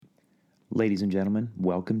Ladies and gentlemen,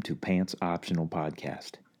 welcome to Pants Optional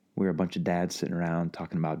Podcast. We're a bunch of dads sitting around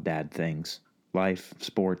talking about dad things. Life,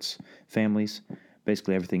 sports, families,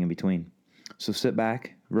 basically everything in between. So sit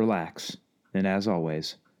back, relax, and as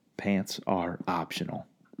always, pants are optional.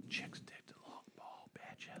 Chicks dig the long ball,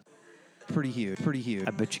 bitches. Pretty huge.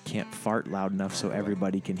 I bet you can't fart loud enough so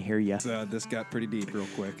everybody can hear you. This got pretty deep real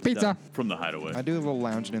quick. Pizza. From the hideaway. I do a little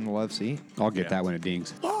lounging in the love seat. I'll get that when it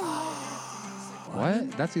dings.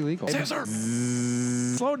 What? That's illegal. Scissor!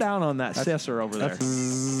 Slow down on that scissor over there.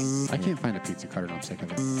 I can't find a pizza cutter and I'm sick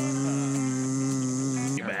of it.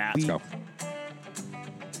 Let's go.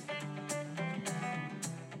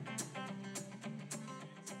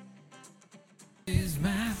 Is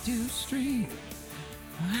Matthew Street.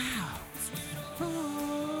 Wow.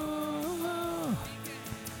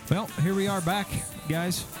 Well, here we are back,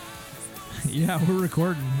 guys. Yeah, we're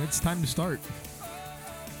recording. It's time to start.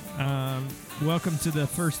 Welcome to the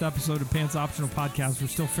first episode of Pants Optional Podcast. We're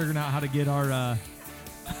still figuring out how to get our,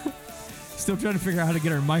 still trying to figure out how to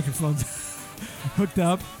get our microphones hooked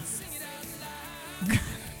up.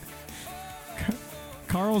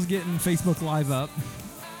 Carl's getting Facebook Live up.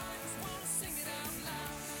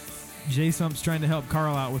 J-Sump's trying to help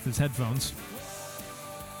Carl out with his headphones.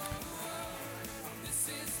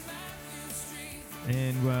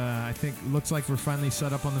 And I think looks like we're finally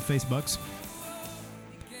set up on the Facebooks.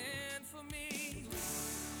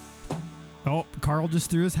 Oh, Carl just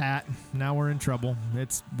threw his hat. Now we're in trouble.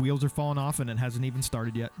 Its wheels are falling off and it hasn't even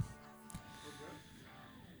started yet.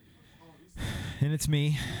 And it's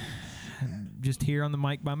me, just here on the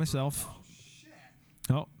mic by myself.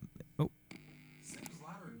 Oh.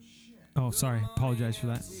 Oh, sorry. Apologize for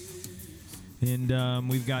that. And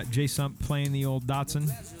we've got J-Sump playing the old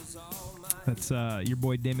Datsun. That's your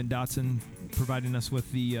boy Damon Dotson providing us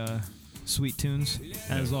with the sweet tunes,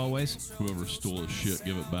 as always. Whoever stole his shit,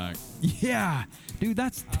 give it back. Yeah, dude,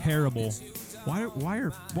 that's terrible.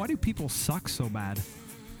 Why do people suck so bad?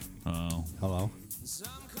 Oh. Hello?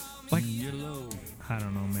 Like, Yellow. I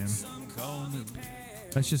don't know, man.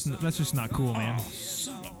 That's just not cool, man.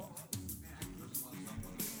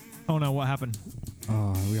 Oh no, what happened?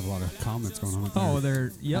 We have a lot of comments going on up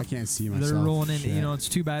there. Oh, yep. I can't see myself. They're rolling in. Shit. You know, it's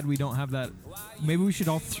too bad we don't have that. Maybe we should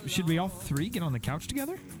should we all three get on the couch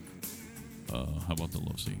together? How about the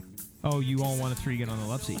love seat? Oh, you all want to three get on the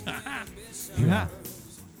love seat? Yeah.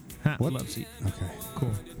 What? Love seat. Okay.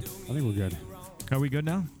 Cool. I think we're good. Are we good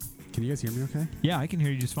now? Can you guys hear me okay? Yeah, I can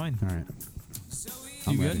hear you just fine. All right.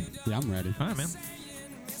 You I'm good? ready. Yeah, I'm ready. All right, man.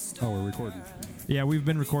 Oh, we're recording. Yeah, we've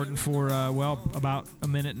been recording for, about a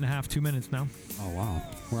minute and a half, 2 minutes now. Oh, wow.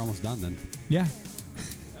 We're almost done then. Yeah.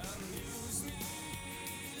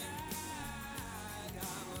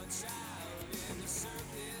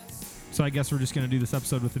 So I guess we're just going to do this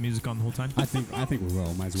episode with the music on the whole time? I think we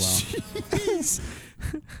will. Might as well.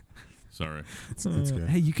 Sorry. It's good.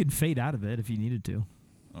 Hey, you could fade out of it if you needed to.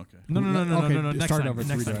 Okay. No. Okay, Next start time. over.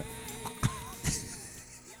 Next Redo time. it.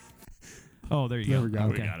 Oh, there you There go. we go.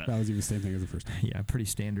 Okay. We got it. That was even the same thing as the first time. Yeah, pretty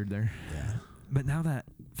standard there. Yeah. But now that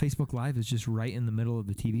Facebook Live is just right in the middle of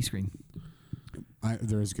the TV screen.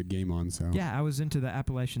 There is a good game on, so. Yeah, I was into the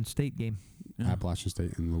Appalachian State game. Appalachian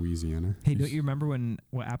State in Louisiana. Hey, don't you remember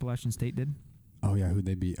what Appalachian State did? Oh, yeah. Who'd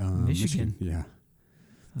they beat? Michigan. Yeah.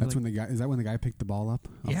 That's when is that when the guy picked the ball up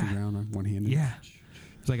off Yeah. the ground on one-handed? Yeah.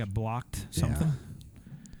 It's like a blocked something.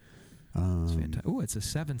 Yeah. It's fantastic. Oh, it's a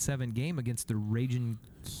 7-7 game against the Raging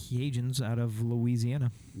Cajuns out of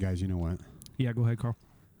Louisiana. Guys, you know what? Yeah, go ahead, Carl.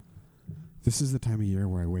 This is the time of year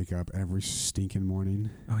where I wake up every stinking morning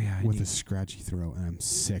Oh, yeah. with a scratchy throat, and I'm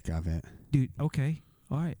sick of it. Dude, okay.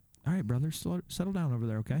 All right, brother. Settle down over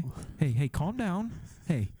there, okay? Hey, calm down.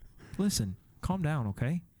 Hey, listen. Calm down,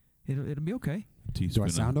 okay? It'll be okay. Do I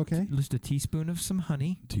sound okay? Just a teaspoon of some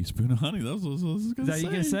honey. Teaspoon of honey. That's what I was going to say. Is that you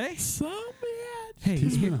going to say? So bad. Hey,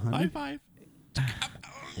 Teaspoon of honey? High five.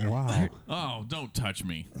 Wow. Oh, don't touch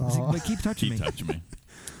me. but keep touching Keep me. touching me.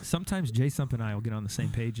 Sometimes J-Sump and I will get on the same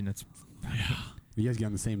page, and it's You guys get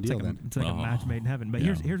on the same it's deal like, then? a match made in heaven. But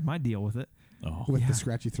Yeah. here's my deal with it. Oh. With Yeah. the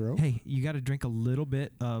scratchy throat? Hey, you got to drink a little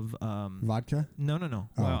bit of Vodka? No. Oh.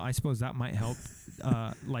 Well, I suppose that might help.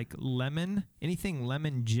 Like anything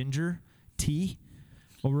lemon ginger tea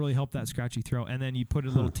will really help that scratchy throat. And then you put a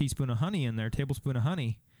little teaspoon of honey in there, tablespoon of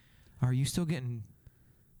honey. Are you still getting?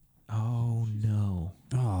 Oh no!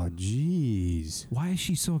 Oh, jeez. Why is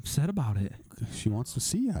she so upset about it? She wants to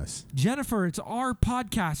see us. Jennifer, it's our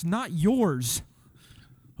podcast, not yours.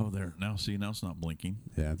 Oh, there. Now, see, now it's not blinking.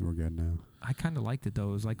 Yeah, we're good now. I kind of liked it, though.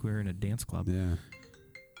 It was like we were in a dance club. Yeah.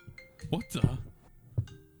 What the?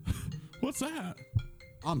 What's that?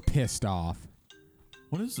 I'm pissed off.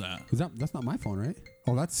 What is that? That's not my phone, right?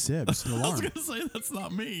 Oh, that's Sib's I was alarm. gonna say that's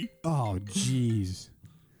not me. Oh, jeez.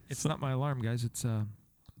 It's not my alarm, guys. It's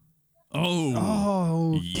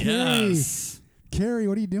Oh, yes. Carrie,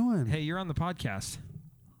 what are you doing? Hey, you're on the podcast.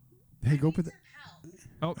 Hey, go put the.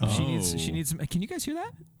 Oh, she needs some. Can you guys hear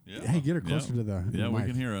that? Yeah. Hey, get her closer to the. Yeah, we mic.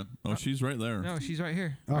 can hear it. Oh, she's right there. No, she's right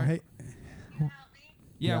here. Oh, All right. hey. Yeah.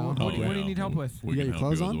 Yeah, What, I'll what do help you need help with? We You got can your help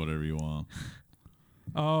clothes you on? with whatever you want.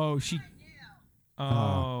 Oh, she.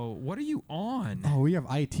 Oh, what are you on? Oh, we have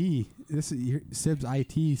IT. This is Sib's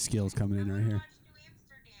IT skills coming in right here.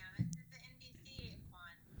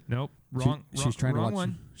 Nope. Wrong. She's trying wrong to watch.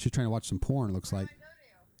 one. She's trying to watch some porn. It looks like.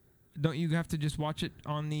 Don't you have to just watch it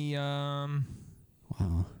on the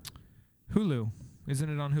Wow. Hulu? Isn't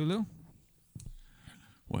it on Hulu?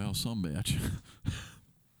 Well, some bitch.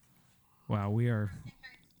 Wow, we are.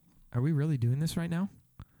 Are we really doing this right now?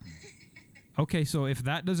 Okay, so if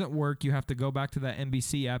that doesn't work, you have to go back to that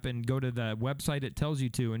NBC app and go to the website it tells you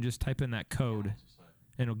to, and just type in that code, and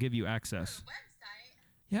it'll give you access.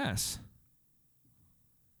 Yes.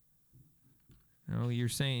 Oh, you're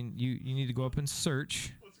saying you need to go up and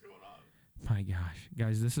search. What's going on? My gosh,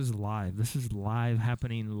 guys, this is live. This is live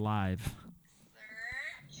happening live.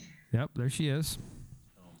 Search. Yep, there she is.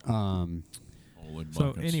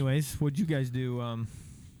 So, anyways, what'd you guys do?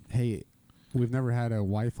 Hey, we've never had a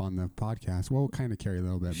wife on the podcast. Well, kind of Carrie a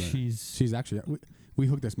little bit, but she's actually. We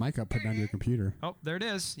hooked this mic up, put it down to your computer. Oh, there it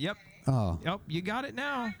is. Yep. Oh. Yep, you got it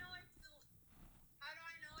now. How do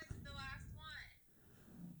I know it's the last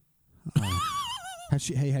one?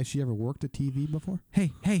 Has she ever worked a TV before?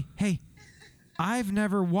 Hey. I've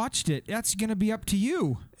never watched it. That's going to be up to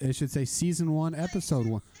you. It should say season 1, episode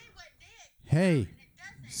 1. Hey,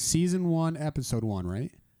 season 1, episode 1,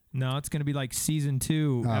 right? No, it's going to be like season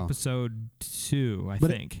 2, episode 2, I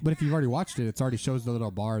think. But if you've already watched it, it already shows the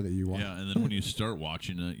little bar that you watch. Yeah, and then when you start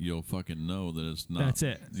watching it, you'll fucking know that it's not. That's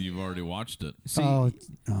it. You've already watched it. See, oh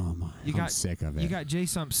my! I'm got sick of it. You got J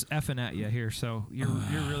Sumps effing at you here, so you're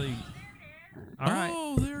really. All right.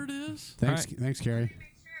 Oh, there it is. Thanks, all right. Thanks, Carrie. Make sure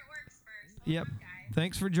it works first. Yep.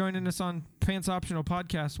 Thanks for joining us on Pants Optional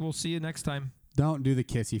Podcast. We'll see you next time. Don't do the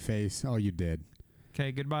kissy face. Oh, you did.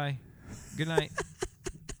 Okay, goodbye. Good night.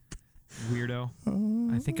 Weirdo.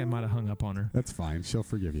 I think I might have hung up on her. That's fine. She'll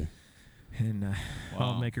forgive you. And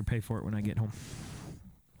I'll make her pay for it when I get home.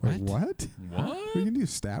 Wait, what? What? We can do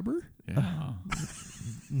stab her? Yeah.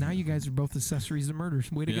 Now you guys are both accessories to murder.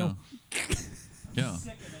 Way to go. Yeah.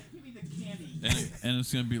 And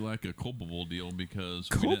it's going to be like a culpable deal because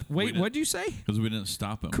Wait, what'd you say? Because we didn't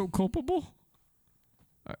stop him. Culpable?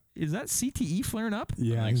 Is that CTE flaring up?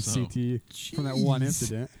 Yeah, think so. CT from that one Jeez.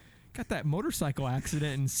 incident. Got that motorcycle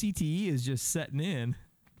accident and CTE is just setting in.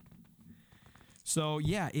 So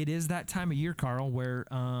yeah, it is that time of year, Carl, where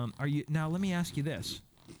are you now? Let me ask you this: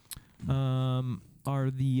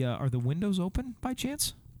 are the windows open by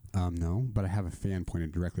chance? No, but I have a fan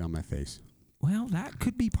pointed directly on my face. Well, that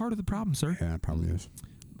could be part of the problem, sir. Yeah, it probably is.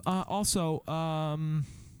 Also,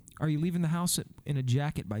 are you leaving the house in a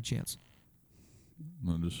jacket by chance?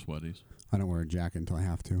 No, just sweaties. I don't wear a jacket until I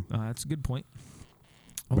have to. That's a good point.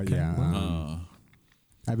 But Okay, yeah, well,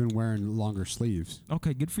 I've been wearing longer sleeves,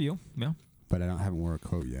 okay, good for you. Yeah, but I haven't wore a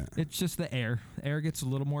coat yet. it's just the air. The air gets a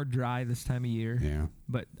little more dry this time of year. Yeah.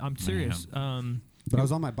 But I'm serious. But I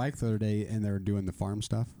was on my bike the other day, and they were doing the farm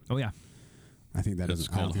stuff. Oh yeah, I think that It's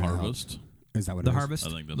doesn't. I don't called think that helps. harvest. Is that what the it is? harvest, I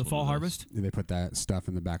think that's the what fall it is. harvest, They put that stuff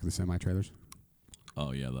in the back of the semi-trailers.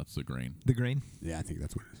 Oh yeah, that's the grain. the grain. Yeah, I think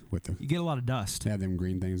that's what it is. With the You get a lot of dust. they have them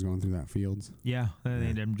green things going through that fields. Yeah, they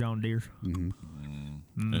Yeah. them John Deere.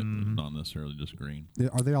 Mm-hmm. Not necessarily just green.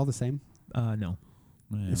 Are they all the same? No,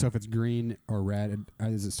 Yeah. So if it's green or red,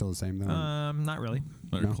 is it still the same though? not really.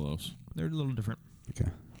 They're No. close. They're a little different. Okay.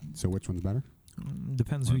 So which one's better?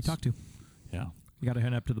 Depends who you Let's- talk to. Yeah. You got to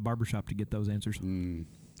head up to the barbershop to get those answers.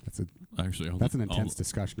 Actually, That's an intense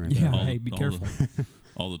discussion right Yeah. there. Hey, be careful.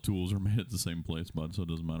 All the tools are made at the same place, bud, so it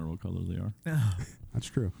doesn't matter what color they are. That's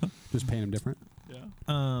true. Just paint them different.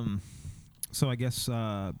 Yeah. So I guess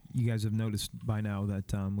you guys have noticed by now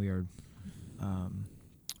that we are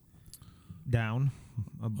down.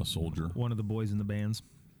 A soldier. One of the boys in the bands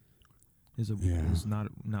is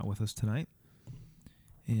not with us tonight.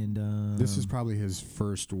 And This is probably his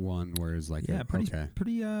first one where it's like,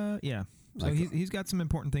 pretty okay. So Like- he's got some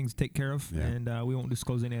important things to take care of, Yeah. and we won't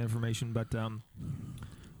disclose any information, but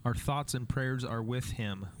our thoughts and prayers are with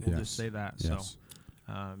him. We'll just say that. Yes.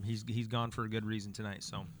 So he's gone for a good reason tonight.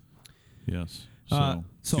 So Yes. so-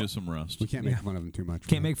 Get some rest. We can't make Yeah. fun of him too much.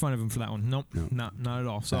 can't make fun of him for that one. Nope, No. not at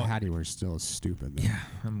all. So So the hat he wears still is stupid. Though. yeah,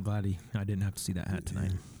 I'm glad I didn't have to see that hat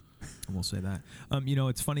tonight. We'll say that.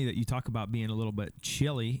 It's funny that you talk about being a little bit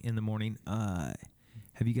chilly in the morning.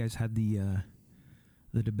 Have you guys had the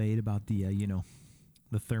debate about the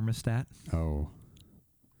thermostat? Oh.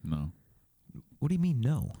 No, What do you mean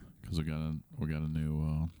no? because we got a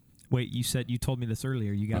new Wait, you told me this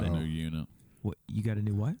earlier. You got a a new unit. what? You got a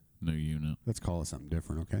new what? New unit. Let's call it something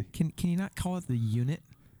different, okay? Can you not call it the unit?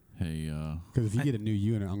 Hey, Because if you get a new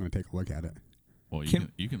unit, I'm going to take a look at it. well,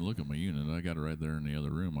 you can look at my unit. I got it right there in the other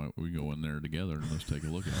room. We go in there together and let's take a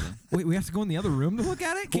look at it. Wait, we have to go in the other room to look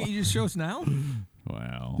at it? Can't you just show us now?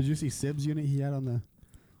 Wow. Did you see Sib's unit he had on the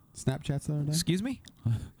Snapchats the other day? Excuse me?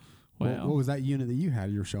 Wow. What was that unit that you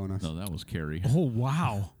had you were showing us? No, that was Carrie. Oh,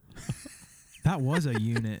 wow. That was a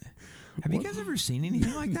unit. Have you guys ever seen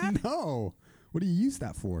anything like that? No. What do you use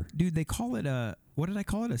that for? Dude, they call it what did I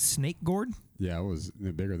call it? A snake gourd? Yeah, it was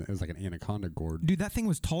bigger than, it was like an anaconda gourd. Dude, that thing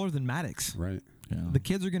was taller than Maddox. Right. Yeah. The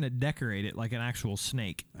kids are going to decorate it like an actual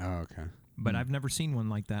snake, Oh, okay. but I've never seen one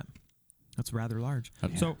like that. That's rather large.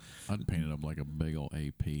 So, I'd paint it up like a big old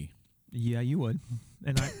AP. yeah, you would.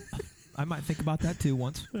 And I might think about that too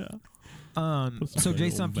once. Yeah. So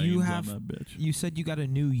Jason, you said you got a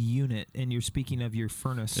new unit, and you're speaking of your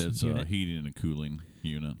furnace It's unit. a heating and cooling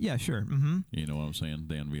unit. Yeah, sure. Mm-hmm. You know what I'm saying?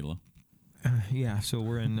 Dan Vila. Yeah, so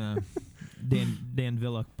we're in Dan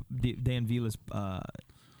Villa's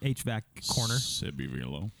HVAC corner. Sibby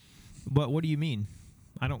Vila. But what do you mean?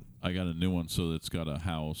 I got a new one, so it's got a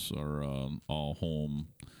house or all home.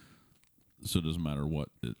 So it doesn't matter what.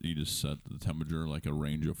 You just set the temperature like a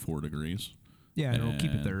range of 4 degrees. Yeah, it'll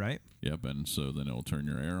keep it there, right? Yep, and so then it'll turn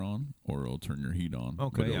your air on or it'll turn your heat on.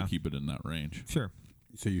 Okay, but it'll yeah. keep it in that range. Sure.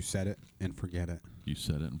 So you set it and forget it. You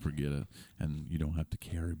set it and forget it, and you don't have to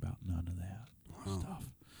care about none of that stuff.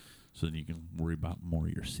 So then you can worry about more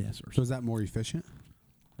of your sensors. So is that more efficient?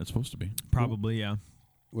 It's supposed to be. Probably, yeah.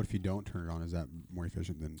 What if you don't turn it on? Is that more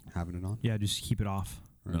efficient than having it on? Yeah, just keep it off.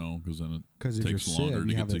 Right. No, because then Because it if you're takes longer Sib, to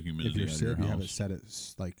you get have the it, humidity if you're out of your Sib, you have it house. set at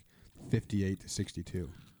like 58 to 62.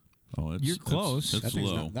 Oh, You're close. It's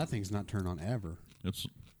low. That thing's not turned on ever. It's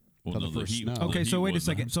well, Till no, the the first heat. snow. the Okay, so heat wait a wasn't-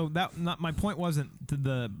 second. So that my point wasn't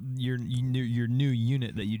to your new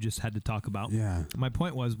unit that you just had to talk about. Yeah. My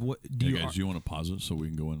point was, what do Hey you? guys, do you want to pause it so we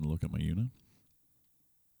can go in and look at my unit?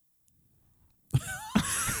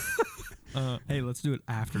 Hey, let's do it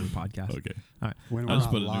after the podcast. Okay. All right. When I we're just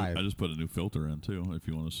not put live. I just put a new filter in too. If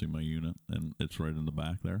you want to see my unit, and it's right in the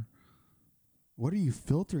back there. What are you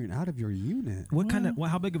filtering out of your unit? What kind of?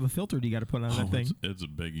 How big of a filter do you got to put on that thing? It's a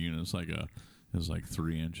big unit. It's like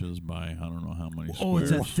 3 inches by I don't know how many. Oh, it's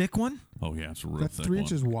squares. a thick one. Oh yeah, it's a real That's thick 3 one.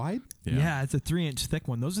 inches wide? Yeah, it's a 3-inch thick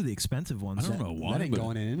one. Those are the expensive ones. I don't know why. that ain't but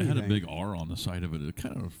going in It had a anything. big R on the side of it. It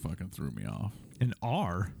kind of fucking threw me off. An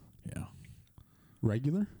R. Yeah.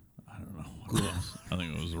 Regular? I don't know. What it was. I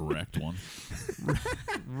think it was a wrecked one.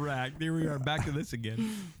 Right. There we are. Back to this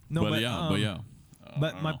again. No, but yeah.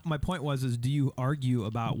 But my point was, do you argue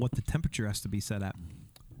about what the temperature has to be set at?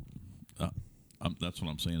 That's what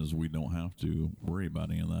I'm saying is we don't have to worry about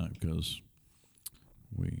any of that because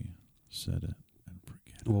we set it and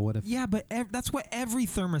forget it. Well, what if... Yeah, but that's what every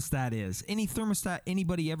thermostat is. Any thermostat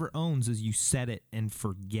anybody ever owns is you set it and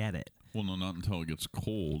forget it. Well, no, not until it gets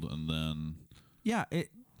cold, and then Yeah,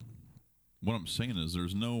 what I'm saying is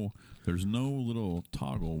there's no little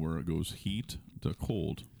toggle where it goes heat to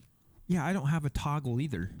cold. Yeah, I don't have a toggle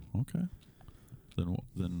either. Okay.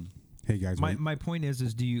 Then Hey, guys. My point is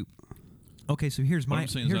do you? Okay, so here's what my. I'm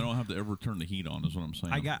saying is I don't have to ever turn the heat on. Is what I'm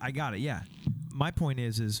saying. I got it. Yeah, my point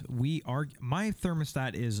is we are. My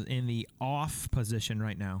thermostat is in the off position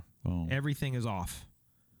right now. Oh. Everything is off.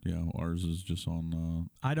 Yeah, ours is just on.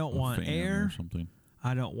 I don't a want fan air. or something.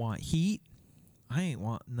 I don't want heat. I ain't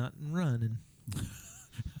want nothing running.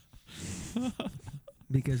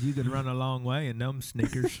 Because you could run a long way in them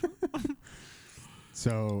sneakers.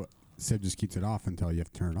 So, Sib just keeps it off until you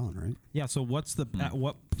have to turn it on, right? Yeah, so what's the at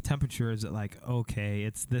what temperature is it like, okay,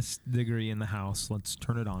 it's this degree in the house, let's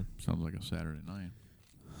turn it on. Sounds like a Saturday night.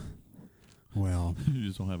 Well, You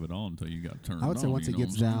just don't have it on until you got turned on. I would say once you it know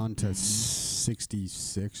gets what I'm down to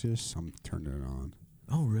 66-ish, I'm turning it on.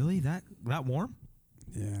 Oh, really? That warm?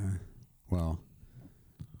 Yeah. Well,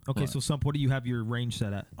 Okay, What? so Sump, what do you have your range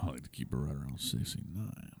set at? I like to keep it right around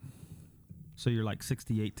 69. So you're like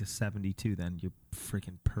 68 to 72 then, you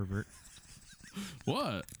freaking pervert.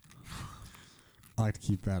 What? I like to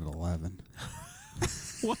keep that at 11.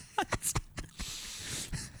 What?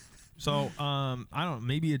 So I don't.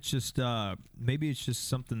 Maybe it's just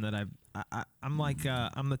something that I'm like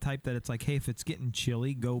I'm the type that it's like, hey, if it's getting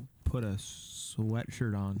chilly, go put a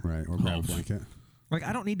sweatshirt on. Right, or grab Oh. a blanket. Like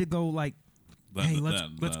I don't need to go like, hey, let's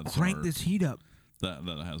crank this heat up. That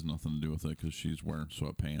has nothing to do with it because she's wearing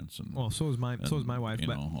sweatpants and Well, so is my wife. You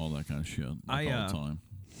but know, all that kind of shit all the time.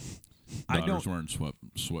 I Daughter's don't wearing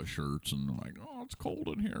sweatshirts and like, oh, it's cold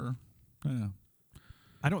in here. Yeah.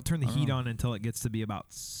 I don't turn the heat on until it gets to be about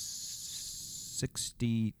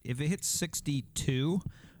 60. If it hits 62,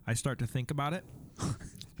 I start to think about it.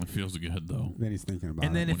 It feels good though. Then he's thinking about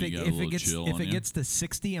And then it. if it gets to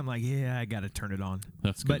 60, I'm like, yeah, I got to turn it on.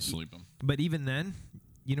 That's good sleeping. But even then,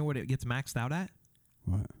 you know what it gets maxed out at?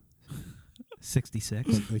 What?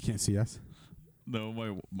 66. They can't see us? No,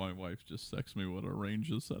 my wife just texted me what our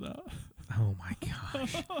range is set at. Oh my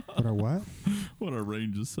gosh. What are what? What our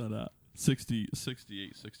range is set at. 60,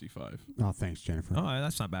 68, 65. Oh, thanks, Jennifer. Oh,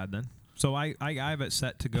 that's not bad then. So I have it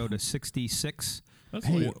set to go to 66. That's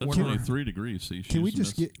Hey, only 3 degrees. See, Can we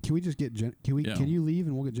just get Yeah. Can you leave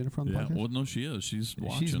and we'll get Jennifer on the Yeah, podcast? well, no, she is. She's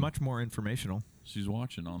watching. She's much more informational. She's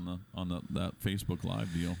watching on that Facebook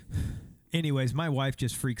Live deal. Anyways, my wife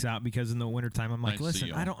just freaks out because in the wintertime, I'm like, I see listen,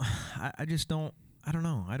 y'all. I just don't, I don't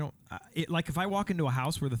know. Like if I walk into a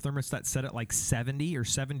house where the thermostat's set at like 70 or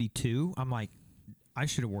 72, I'm like, I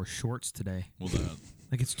should have wore shorts today. Well, that.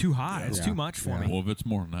 Like it's too hot. It's Yeah. too much for me. Well, if it's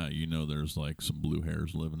more than that, you know, there's like some blue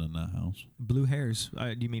hairs living in that house. Blue hairs.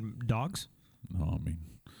 Do you mean dogs? No, I mean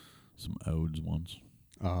some Odes ones.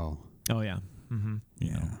 Oh, Oh yeah. Mm-hmm.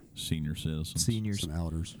 You know, senior citizens. Seniors. some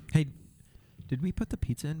elders. Hey, did we put the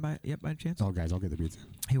pizza in by chance? Oh, guys, I'll get the pizza.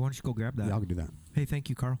 Hey, why don't you go grab that? Yeah, I'll do that. Hey, thank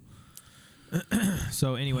you, Carl.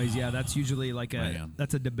 So, anyways, yeah, that's usually like Man.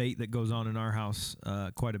 that's a debate that goes on in our house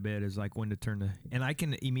quite a bit. Is like when to turn the, and I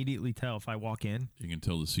can immediately tell if I walk in. You can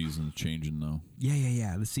tell the season's changing though.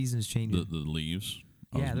 Yeah. The season's changing. The leaves.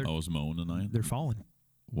 Yeah, I was mowing tonight. They're falling.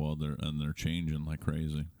 Well, they're changing like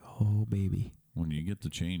crazy. Oh, baby. When you get to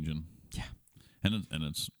changing. Yeah. And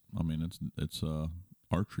it's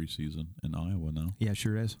archery season in Iowa now. Yeah,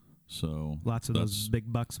 sure is. So Lots of those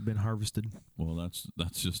big bucks have been harvested. Well, that's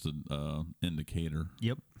just an indicator.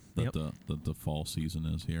 Yep. That the fall season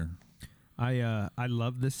is here. I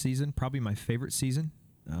love this season. Probably my favorite season.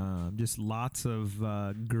 Just lots of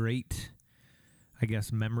great, I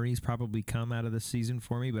guess, memories probably come out of this season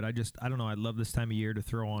for me. But I don't know. I love this time of year to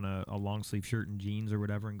throw on a long sleeve shirt and jeans or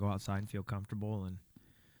whatever and go outside and feel comfortable. And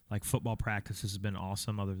like football practice has been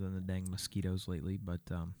awesome, other than the dang mosquitoes lately. But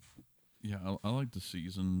Yeah, I like the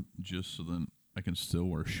season just so then I can still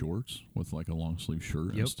wear shorts with like a long sleeve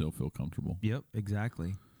shirt and still feel comfortable. Yep,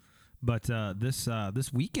 exactly. But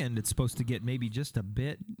this weekend it's supposed to get maybe just a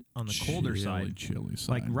bit on the colder side. Chilly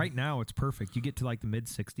side. Like right now it's perfect. You get to like the mid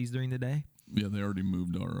 60s during the day. Yeah, they already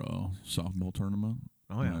moved our softball tournament.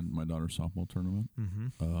 Oh yeah, my daughter's softball tournament.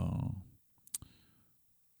 Mm-hmm.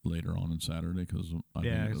 Later on in Saturday because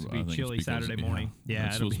it's gonna be chilly Saturday morning. Yeah,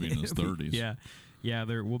 it's supposed to be in its 30s. Yeah.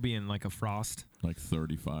 We'll be in like a frost. Like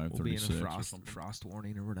 35, We'll 36 be in a or something. frost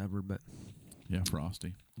warning or whatever. But Yeah,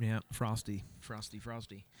 frosty. yeah, frosty.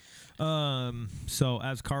 So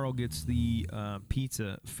as Carl gets the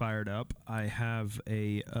pizza fired up, I have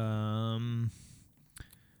a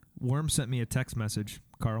Worm sent me a text message,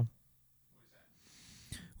 Carl.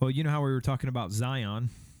 Well, you know how we were talking about Zion,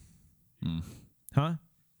 huh?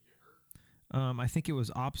 I think it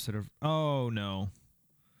was opposite of. Oh no.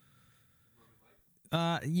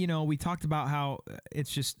 We talked about how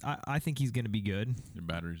it's just. I think he's going to be good. Your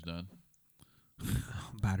battery's dead.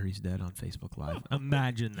 Battery's dead on Facebook Live.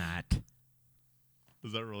 Imagine that.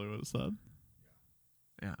 Is that really what it said?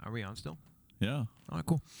 Yeah. Are we on still? Yeah. All right.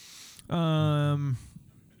 Cool.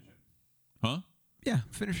 Huh? Yeah.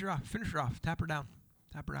 Finish her off. Tap her down.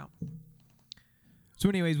 Tap her out. So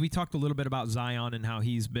anyways, we talked a little bit about Zion and how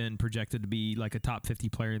he's been projected to be like a top 50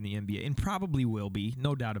 player in the NBA and probably will be,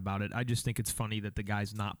 no doubt about it. I just think it's funny that the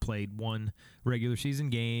guy's not played one regular season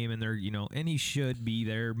game and and he should be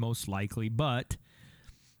there most likely, but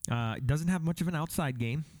doesn't have much of an outside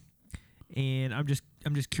game. And I'm just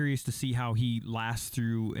curious to see how he lasts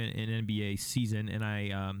through an NBA season. And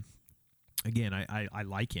I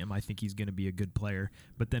like him. I think he's going to be a good player.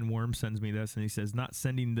 But then Worm sends me this, and he says, not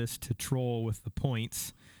sending this to troll with the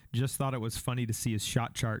points. Just thought it was funny to see his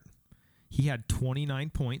shot chart. He had 29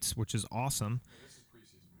 points, which is awesome. This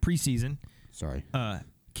is Preseason. Sorry.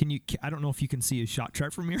 Can you? I don't know if you can see his shot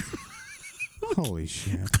chart from here. Holy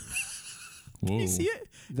shit. Whoa. You see it?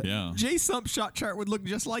 Yeah. Jay Sump's shot chart would look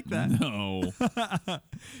just like that. No.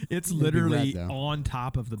 It's It'd be literally red, though. on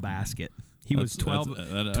top of the basket. He was 12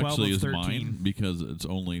 That 12 actually of is 13. mine because it's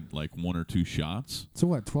only like 1 or 2 shots. So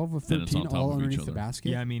what, 12 of And it's on 13 top all of each underneath the other.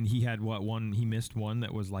 basket? Yeah, I mean, he had one? He missed one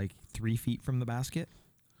that was like 3 feet from the basket.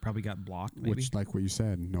 Probably got blocked, maybe. Which, like what you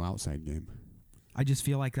said, no outside game. I just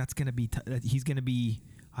feel like that's going to be he's going to be,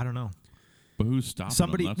 I don't know. But who's stopping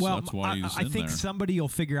Somebody. him? That's why he's I in think there. somebody will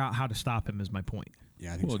figure out how to stop him. Is my point.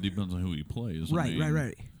 Yeah, I think Well, so. it depends on who he plays. I Right. mean,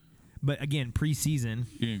 Right. But again, preseason.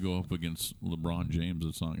 You can go up against LeBron James.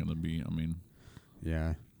 It's not going to be. I mean,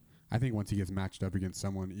 Yeah. I think once he gets matched up against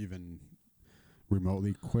someone even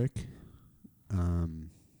remotely quick,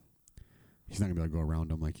 he's not gonna be able to go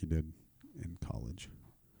around him like he did in college.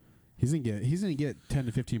 He's gonna get 10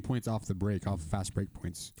 to 15 points off the break, off fast break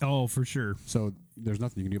points. Oh, for sure. So there's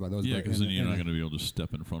nothing you can do about those. yeah, break- because then and- you're not and- going to be able to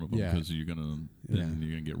step in front of him Yeah. because you're going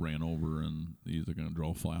to get ran over and either going to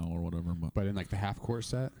draw a foul or whatever. But in like the half court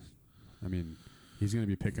set, I mean, he's gonna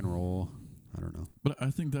be pick and roll. I don't know. But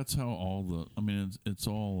I think that's how all the. I mean, it's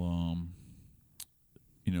all.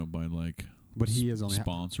 By like. But he is only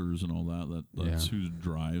sponsors and all that. That's who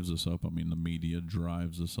drives us up. I mean, the media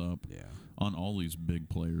drives us up. Yeah. On all these big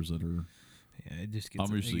players that are Yeah, it just gets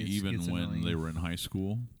obviously even gets when annoying. they were in high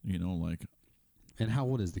school. Like And how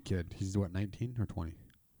old is the kid? He's what, 19 or 20?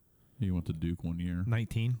 he went to Duke one year.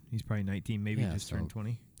 19. He's probably 19. Maybe Yeah, just so- turned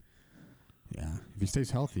 20. Yeah. If he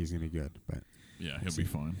stays healthy, he's gonna be good. But Yeah, he'll be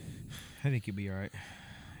fine. I think he'll be all right.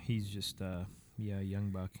 He's just young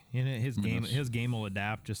buck. And his I mean, game that's- his game will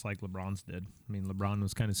adapt just like LeBron's did. I mean, LeBron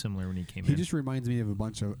was kind of similar when he came he in. just reminds me of a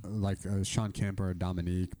bunch of like Sean Kemp or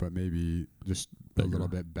Dominique, but maybe just a little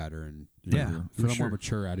bit better and Yeah, a for little sure. more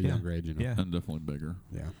mature at a Yeah. younger age. Yeah. And definitely bigger.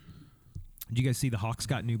 Yeah. Did you guys see the Hawks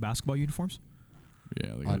got new basketball uniforms?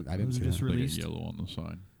 Yeah, they I got, didn't Those see are just that. they got released. yellow on the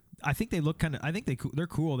side. I think they look kind of. I think they're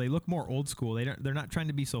cool. They look more old school. They're not trying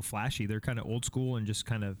to be so flashy. They're kind of old school and just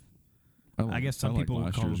kind of. I guess some like people would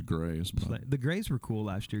last call year's them grays, but The grays were cool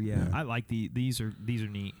last year. Yeah, Yeah. I like these are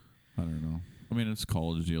neat. I don't know. I mean, it's a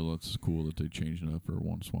college deal. It's cool that they change it up every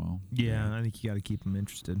once in a while. Yeah, I think you got to keep them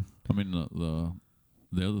interested. I mean,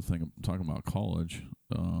 the other thing, I'm talking about college.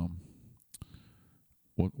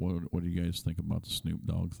 What do you guys think about the Snoop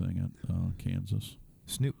Dogg thing at Kansas?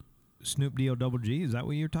 Snoop D-O double G. Is that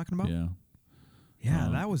what you're talking about? Yeah, Yeah,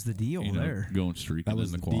 that was the deal there. going streaking That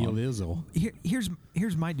was in the the deal quad. izzle.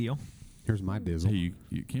 Here's my deal. Here's my dizzle. Hey,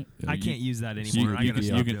 you can't. I can't use that anymore. I You gotta can,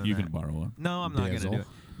 stop you can, doing you that. can borrow it. No, I'm not going to do Dazzle. it.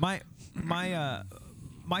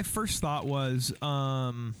 My first thought was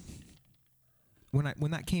when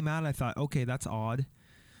that came out, I thought, okay, that's odd.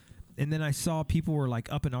 And then I saw people were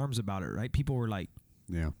like up in arms about it, right? People were like,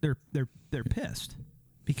 Yeah. they're pissed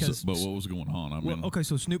because. But what was going on? I mean, Okay,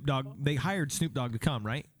 so Snoop Dogg, they hired Snoop Dogg to come,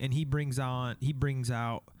 right? And he brings out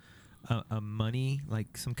a money,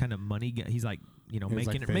 like some kind of money. He's like, was making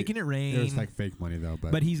like it fake- making it rain. It was like fake money though,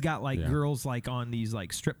 But he's got like yeah. girls like on these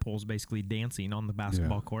like strip poles, basically dancing on the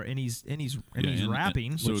basketball Yeah. court, and he's yeah,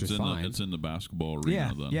 rapping. So Which it's is fine. it's in the basketball arena.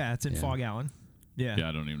 Yeah, then. yeah, it's in Yeah. Fog Allen. Yeah. Yeah,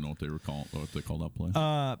 I don't even know what they call that place.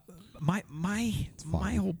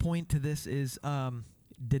 My whole point to this is,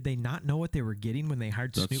 did they not know what they were getting when they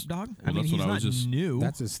hired That's- Snoop Dogg? well, I mean, that's he's what I not was just- new.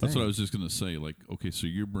 That's his thing. That's what I was just gonna say. Like, okay, so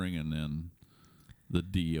you're bringing in the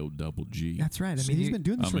D-O double G. That's right. I So mean, he's been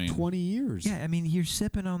doing this I for mean- 20 years. yeah. I mean, you're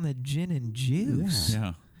sipping on the gin and juice.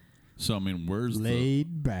 Yeah. So I mean, where's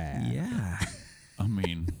Laid back. Yeah. I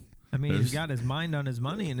mean, I mean, There's- he's got his mind on his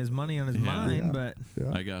money and his money on his Yeah. mind, Yeah. but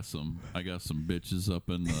Yeah. I got some bitches up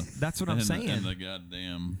in the. That's what I'm in saying. In the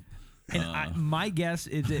goddamn. and my guess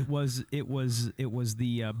is it was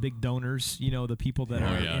the big donors, the people that Oh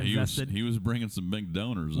are yeah, invested. he was bringing some big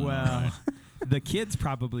donors. In, Well, right? the kids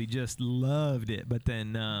probably just loved it, but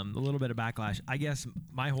then a little bit of backlash. I guess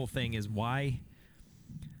my whole thing is why.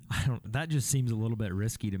 That just seems a little bit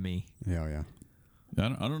risky to me. Yeah, yeah.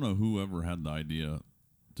 I don't know whoever had the idea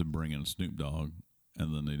to bring in Snoop Dogg,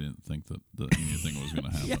 and then they didn't think that anything was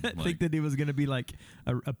going to happen. Yeah, I think that it was going to be like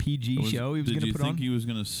a PG show he was going to Did put you think on. he was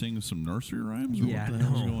going to sing some nursery rhymes? Or Yeah, what the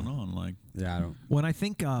hell's no. going on? Like, Yeah, I don't. When I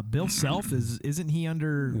think Bill Self isn't he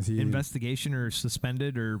under Is he- investigation or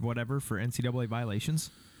suspended or whatever for NCAA violations?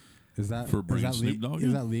 Is that For bringing is that Snoop Dogg Is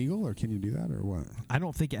in? that legal or can you do that or what? I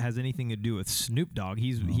don't think it has anything to do with Snoop Dogg.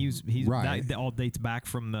 He's Right. that all dates back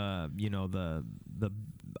from the the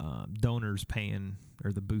donors paying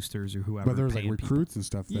or the boosters or whoever. But there was like paying people. recruits and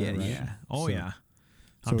stuff there, Yeah, right? yeah. Oh So- yeah.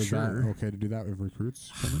 So I'm is sure. that okay to do that with recruits?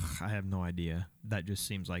 I have no idea. That just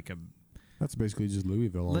seems like a. That's basically just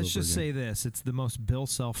Louisville. All Let's over just again. say this: it's the most Bill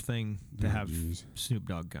Self thing to Oh, have geez. Snoop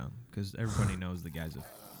Dogg come because everybody knows the guy's a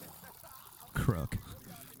crook.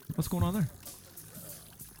 What's going on there?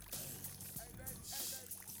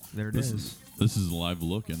 There it is. this is a live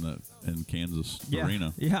look in Kansas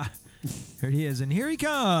arena. Yeah. Here he is, and here he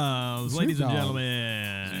comes, Snoop ladies and Dogg.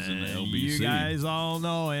 gentlemen. He's in the You LBC. guys all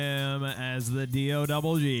know him as the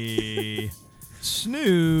D-O-double-G.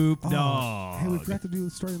 Snoop Oh, Dogg. hey, we forgot to do the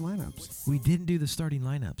starting lineups. We didn't do the starting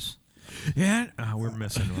lineups. Yeah, we're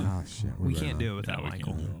missing one. Oh shit, We can't do it without we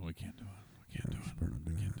Michael. can't do it. We can't do it.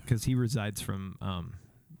 because he resides from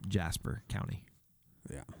Jasper County.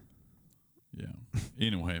 Yeah. Yeah.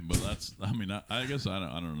 Anyway, but that's. I mean, I guess I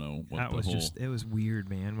don't know what That the was whole. it was weird,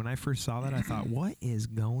 man. When I first saw that, I thought, what is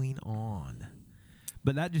going on?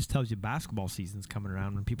 But that just tells you basketball season's coming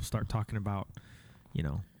around when people start talking about, you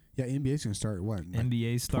know, Yeah, NBA's going to start, what? like NBA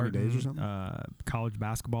 20 starting, days or something? college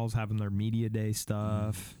basketball's having their media day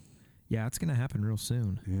stuff. Yeah, it's going to happen real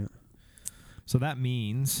soon. Yeah. So that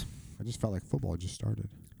means, I just felt like football just started.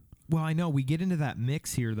 well, I know we get into that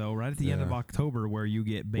mix here, though, right at the end of Yeah. October where you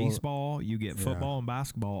get baseball, you get yeah. football and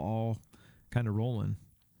basketball all kind of rolling.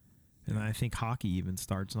 And I think hockey even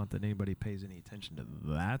starts, not that anybody pays any attention to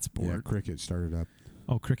that sport. Yeah, cricket started up.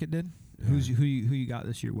 Oh, cricket did? Yeah. Who you got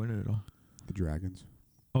this year winning it all? The Dragons.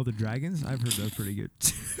 Oh, the Dragons? I've heard those pretty good.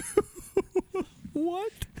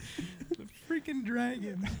 What? The freaking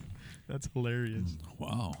Dragons. That's hilarious.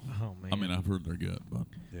 Wow. Oh, man. I mean, I've heard they're good, but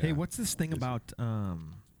Hey, what's this thing about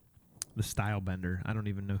the Style Bender? I don't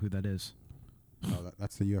even know who that is. Oh,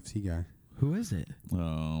 that's the UFC guy. Who is it?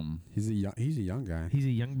 He's a young guy. He's a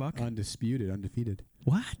young buck? Undisputed, undefeated.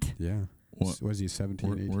 What? Yeah. What? Was he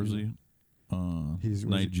 17, 18? where's he? He's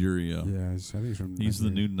Nigeria. Yeah, I think he's from He's the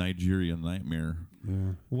Nigeria. new Nigeria nightmare.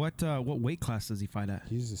 Yeah. What weight class does he fight at?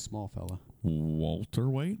 He's a small fella.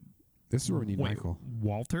 Walterweight? This is where we need Wait, Michael.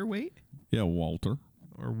 Walter weight Yeah, Walter.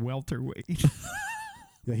 or welter weight?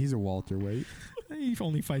 Yeah, he's a welterweight. He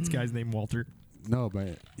only fights guys named Walter. No,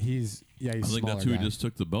 but he's I think smaller that's who guy. he just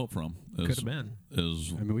took the belt from. Could have been.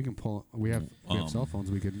 Is I mean, we can pull. We have cell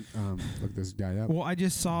phones. We could look this guy up. Well, I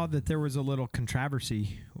just saw that there was a little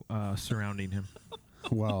controversy surrounding him.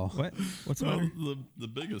 Well, What? What's the matter? the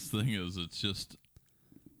biggest thing is it's just.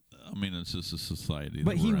 I mean, it's just a society.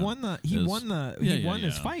 But that he we're in. won Is- won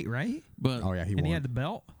his yeah. fight, right? But oh yeah, he And won. he had the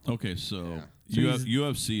belt. okay, so, So he's-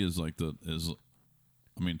 UFC is like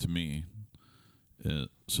I mean, to me,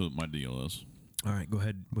 so my deal is All right, go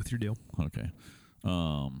ahead with your deal. okay.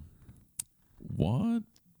 What?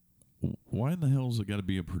 Why in the hell has it got to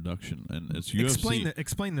be a production? And it's UFC.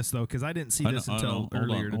 Explain this though, because I didn't see I this know- until hold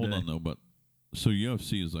earlier on, today. Hold on, though. But so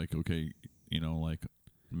UFC is like, okay, like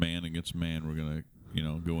man against man, we're gonna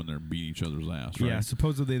go in there and beat each other's ass, right? Yeah,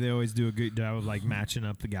 supposedly they always do a good job of like matching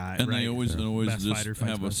up the guy. And right? they always Best just fighter fights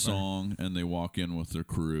have a best fighter. song, and they walk in with their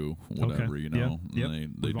crew, whatever, Okay. and Yep. they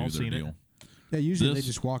We've all do their seen it. deal. Yeah, usually they This-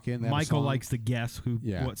 just walk in. They have a Michael song, likes to guess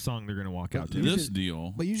Yeah. what song they're going to walk out to. Usually- This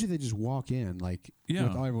deal, but usually they just walk in like yeah,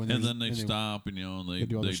 with everyone. and then they stop, and they they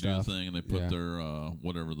do all do their the stuff. thing, and they put Yeah. their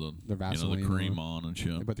whatever the Their the Vaseline cream on. on and They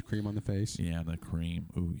shit. put the cream on the face. Yeah, the cream.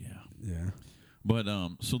 Ooh, yeah. Yeah. But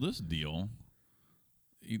so this deal,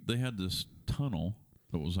 they had this tunnel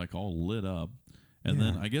that was like all lit up, and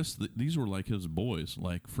then Yeah. I guess these were like his boys,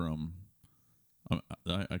 like from.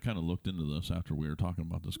 I kind of looked into this after we were talking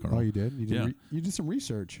about this, Carl. Oh, you did? You did. Yeah. You did some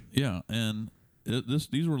research. Yeah, and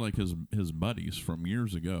these were like his buddies from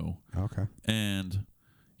years ago, Okay. and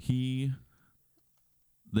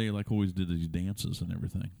they like always did these dances and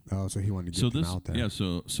everything. Oh, so he wanted to So get them this, out there. yeah,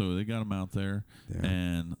 so they got him out there, Yeah.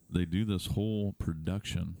 and they do this whole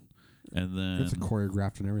production, and then It's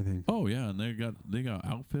choreographed and everything. oh yeah, and they got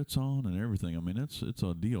outfits on and everything. I mean, it's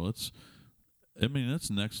a deal. It's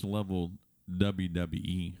next level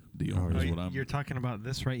WWE deal. Oh, is yeah. what I'm. You're talking about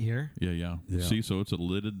this right here? Yeah. Yeah. See, so it's a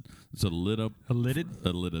lit up. It's a lit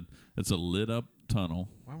up tunnel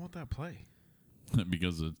Why won't that play?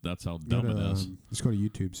 because that's how Go dumb to, it is. let's go to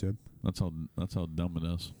YouTube, Sib. That's how dumb it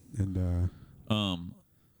is. And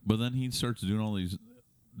But then he starts doing all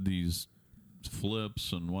these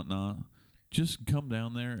flips and whatnot. Just come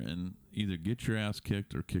down there and either get your ass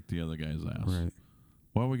kicked or kick the other guy's ass. right.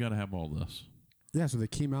 Why we got to have all this? Yeah, so they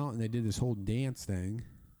came out and they did this whole dance thing.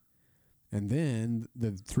 And then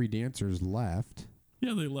the three dancers left.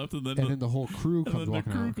 Yeah, they left, and then And then the whole crew comes and then the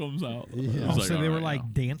walking crew out. comes out. Yeah. It's Oh, so they all were right like now.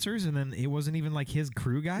 dancers, and then it wasn't even like his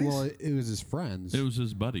crew guys? Well, it was his friends. It was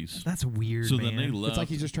his buddies. That's weird, So man. then they left. It's like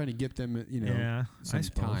he's just trying to get them, Yeah, I some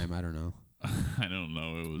suppose. time. I don't know. I don't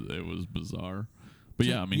know. It was bizarre. But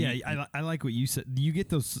yeah, I mean, yeah, I like what you said. You get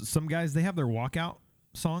those, some guys, they have their walkout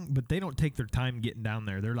song, but they don't take their time getting down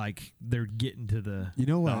there. They're getting to the, You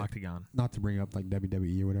know the what? octagon. Not to bring up like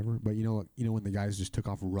WWE or whatever, but you know what? You know when the guys just took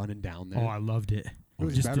off running down there? Oh, I loved it. It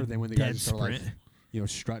was Just better a than when the dead guys started like, sprint.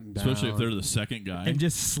 strutting down. especially if they're the second guy. And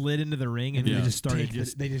just slid into the ring, and Yeah. they just started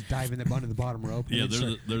Take they just dive in under the bottom rope. and yeah, they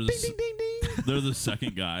start- they're they're the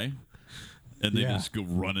second guy, and they Yeah. just go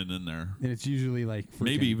running in there. and it's usually like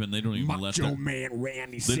Maybe freaking even they don't even let Macho their, Man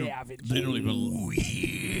Randy they don't, Savage. they don't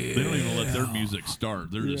even let their music start.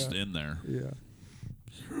 They're just in there. Yeah.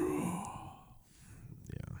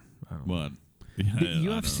 But Yeah, The I don't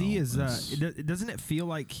UFC know. is It's- doesn't it feel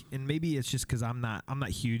like, and maybe it's just because I'm not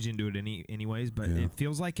huge into it anyways, but Yeah. it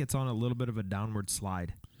feels like it's on a little bit of a downward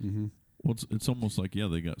slide. Mm-hmm. well, it's almost like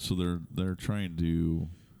they got they're trying to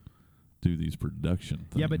do these production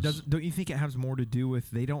things. Yeah, but don't you think it has more to do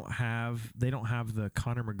with they don't have the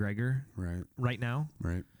Conor McGregor right now?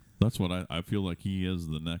 Right. That's what I feel like he is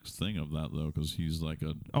the next thing of that though, because he's like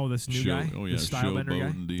a Oh, this new guy, Oh yeah, the Stylebender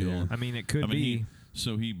guy. showboating deal. Yeah. I mean, it could I mean,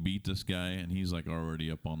 be. he beat this guy, and he's like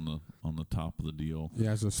already up on the top of the deal,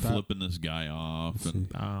 Yeah. So flipping this guy off, Let's and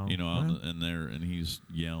see. Oh, you know, well. and he's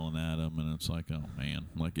yelling at him, and it's like, oh man,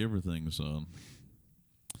 like everything's.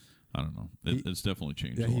 I don't know. It's definitely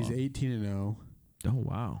changed. Yeah, a he's lot. 18-0. Oh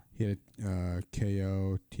wow. He had a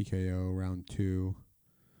KO, TKO round 2.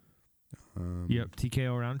 Yep,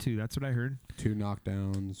 TKO round 2. That's what I heard. 2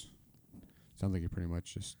 knockdowns. Sounds like he pretty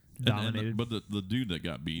much just. Dominated. But the dude that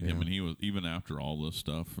got beat him, Yeah. and he was, even after all this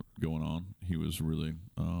stuff going on, he was really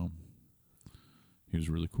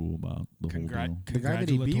cool about the whole deal. The guy that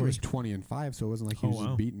he beat Congratulatory. was 20-5, so it wasn't like he Oh, was wow.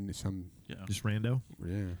 just beating some. Yeah. Just rando.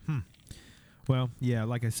 Yeah. Well, yeah,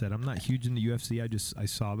 like I said, I'm not huge into UFC. I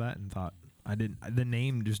saw that and thought the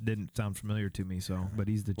name just didn't sound familiar to me. So, but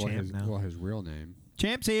he's the champ now. Well, his real name.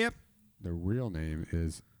 Champ's here. The real name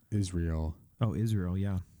is Israel Oh, Israel,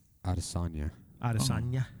 yeah. Adesanya.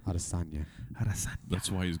 Adesanya. Adesanya. Adesanya.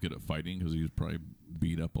 That's why he's good at fighting, because he was probably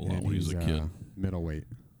beat up a lot And when he was a kid. Middleweight.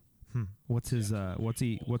 What's his what's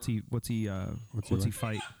he like?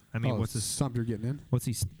 fight? I mean, what's his something you're getting in? what's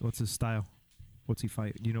his style? What's he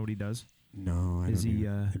fight? Do you know what he does? No, I Is don't. he,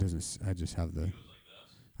 Even, it doesn't. I just have the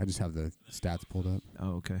stats pulled up.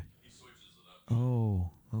 Oh, okay. Oh,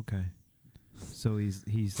 okay. So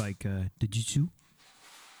he's like jiu-jitsu?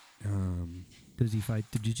 Does he fight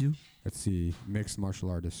jiu-jitsu? Let's see. Mixed martial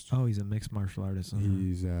artist. Oh, he's a mixed martial artist. Uh-huh.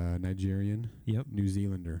 He's Nigerian, Yep. New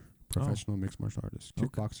Zealander, professional mixed martial artist, Okay.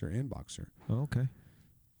 kickboxer and boxer. Oh, okay.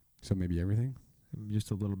 So maybe everything.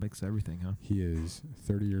 Just a little mix of everything, huh? He is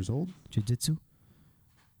 30 years old, Jiu-jitsu?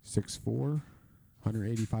 6'4",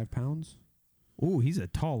 185 pounds. Oh, he's a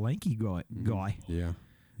tall, lanky guy. Yeah,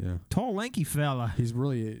 yeah. Tall, lanky fella. He's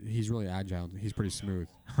really agile. He's pretty smooth.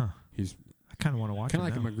 Huh. He's I kind of want to watch kind of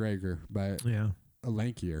him like a now. McGregor, but Yeah. a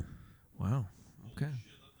lankier. Wow. Okay.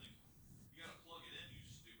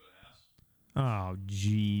 Oh,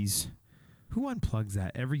 jeez. Who unplugs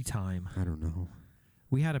that every time? I don't know.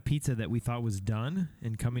 We had a pizza that we thought was done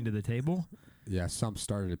and coming to the table. Yeah, some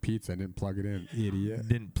started a pizza and didn't plug it in. Idiot.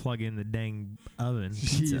 Didn't plug in the dang oven.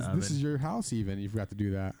 Pizza Jeez, oven. this is your house even. You forgot to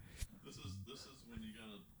do that. This is when you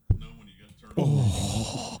gotta know when you gotta turn.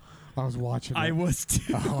 Oh, I was watching it. I was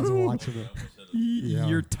too. I was watching it. Yeah.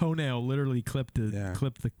 Your toenail literally clipped the Yeah.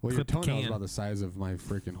 clip the Well, your clip the toenail's can. about the size of my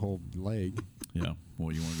freaking whole leg. Yeah.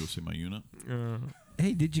 Well, you want to go see my unit?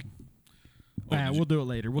 Hey, did you? Oh, did you- We'll do it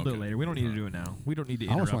later. We'll do it Okay. later. We don't need to do it now. We don't need to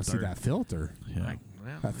I almost interrupt. want to see that filter. Yeah.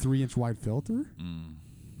 That 3-inch wide filter. Mm.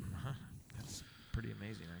 That's pretty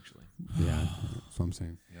amazing, actually. Yeah, that's what I'm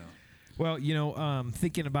saying. Well,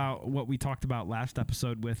 thinking about what we talked about last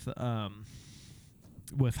episode with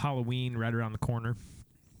Halloween right around the corner,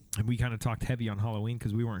 and we kind of talked heavy on Halloween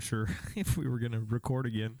because we weren't sure if we were going to record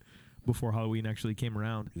again before Halloween actually came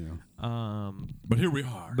around. Yeah. But here we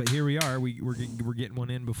are. But here we are. We're getting one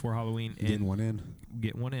in before Halloween. Getting one in.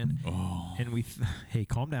 Getting one in. Oh. And hey,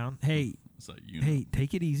 calm down. Hey, It's that unit. hey,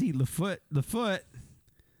 take it easy. The foot.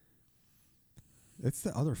 It's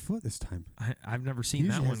the other foot this time. I've never seen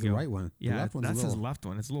Usually that has one the go. right one. The Yeah, left one's that's a his little, left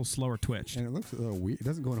one. It's a little slower twitch. and it looks a little weird. It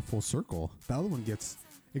doesn't go in a full circle. The other one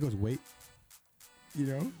it goes weight. You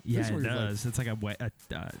know? Yeah, This it one is like, does. It's like a what are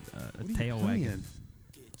you tail playing? wagging.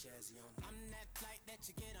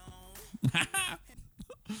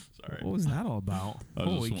 Sorry. What was that all about?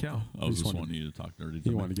 Holy cow! I was just just wanted- wanting you to talk dirty to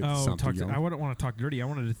You me. want to get Oh, something going. I wouldn't want to talk dirty. I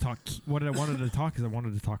wanted to talk. What I wanted to talk is I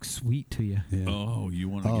wanted to talk sweet to you. Yeah. Oh, you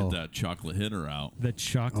want to Oh. get that chocolate hitter out. The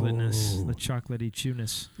chocolateness, Oh. the chocolatey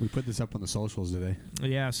chewness. We put this up on the socials today.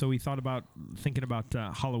 Yeah, so we thought about thinking about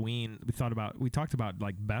Halloween. We talked about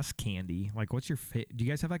like best candy. Like, what's your do you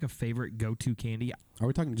guys have like a favorite go-to candy? Are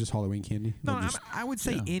we talking just Halloween candy? No, Or just, I would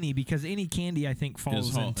say Yeah. any because any candy I think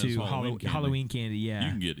falls It's into Halloween candy. Halloween candy. Yeah, You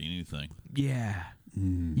can get anything yeah.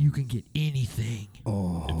 You can get anything.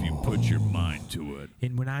 if you put your mind to it.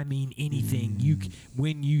 And when I mean anything,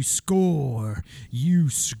 when you score, you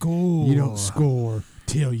score. you don't score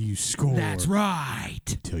till you score. That's right.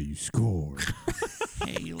 Till you score.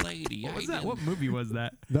 Hey, lady, What was that? What movie was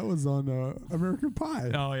that? That was on American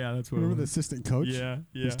Pie. Oh yeah, that's what. Remember it the was. assistant coach? Yeah,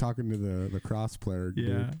 yeah. He's talking to the cross player. Yeah.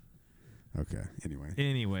 Dude. Okay. Anyway.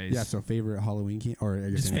 Anyways. Yeah. So favorite Halloween candy, or I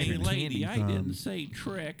guess His any favorite candy. candy. I didn't say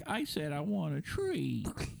trick. I said I want a tree.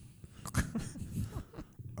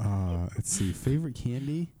 Let's see. Favorite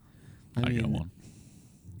candy? I got one.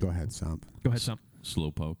 Go ahead, Sump. Go ahead, Sump.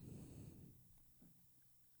 Slowpoke.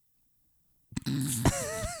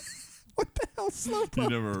 What the hell, Slowpoke? You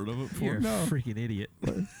never heard of it before? You're a freaking idiot.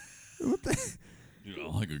 What the? Dude, I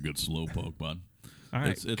like a good slowpoke, bud. All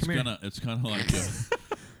right, It's come here. kind of like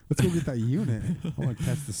Let's go get that unit. I want to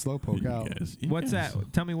test the Slowpoke out. What's that?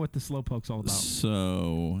 Tell me what the slowpoke's all about.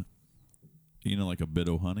 So, like a bit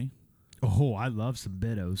of honey. Oh, I love some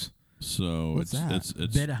Bitos. So What's that? it's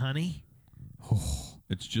Bit of honey?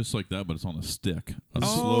 it's just like that, but it's on a stick. A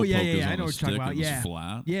Oh, yeah, slowpoke yeah, is yeah. on I know a what you're talking stick about. and it's Yeah.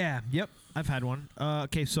 flat. Yeah, yep. I've had one.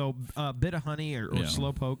 Okay, so bit of honey or Yeah.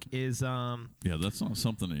 slowpoke is Yeah, that's not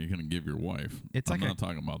something that you're gonna give your wife. It's I'm like not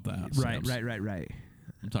talking about that. right. Sam's.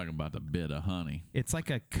 I'm talking about the bit of honey. It's like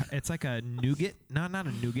a nougat. No, not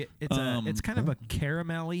a nougat. It's kind of a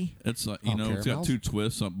caramelly. It's like Oh, it's got caramels? 2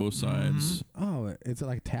 twists on both sides. Oh, is it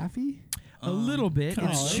like taffy? A little bit. kinda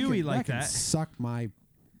It's like chewy like can that. Suck my.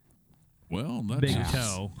 Well, that's Big just-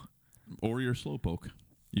 toe. or your slowpoke.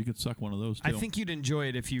 You could suck one of those too. I think you'd enjoy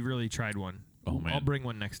it if you really tried one. Oh, man. I'll bring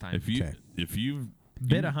one next time. if you Okay. if you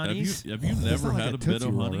Bit of honeys? have you It's never not like had a bit Tootsie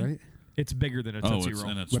of Roll, honey? right? It's bigger than a Oh, Tootsie it's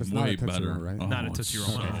Roll. and it's But it's not way a Tootsie better. Roll, right? Oh, Not a it's Tootsie Roll,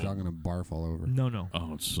 so- no. I'm gonna barf all over. No.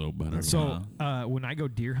 Oh, it's so better. So man. when I go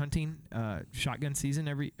deer hunting, shotgun season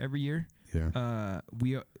every year, Yeah.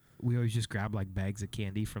 we always just grab like bags of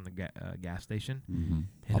candy from the gas station. Mm-hmm.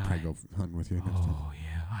 And I'll probably go hunting with you next time. Oh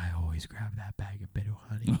yeah, I always grab that bag of bit of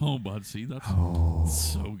honey. Oh, bud, see that's Oh.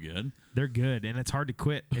 so good. They're good, and it's hard to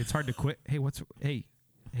quit. It's hard to quit. Hey,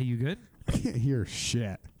 you good? I can't hear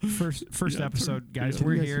shit. First Yeah, episode, guys. Can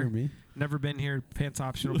We're you guys here. hear me? Never been here. Pants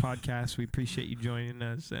Optional Podcast. We appreciate you joining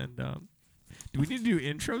us. And do we need to do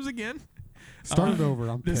intros again? Start it over.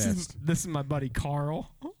 I'm This pissed. is my buddy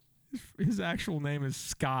Carl. His actual name is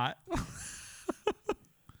Scott.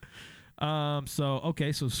 So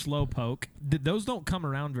Slowpoke. Those don't come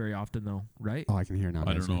around very often though, right? Oh, I can hear now.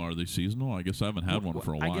 I guys. don't know. Are they seasonal? I guess I haven't had one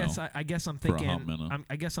for a while. I guess I'm For a thinking. hot minute.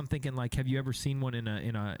 I guess I'm thinking like, have you ever seen one in a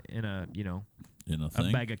in a a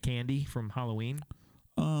thing. bag of candy from Halloween?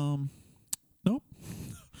 Nope.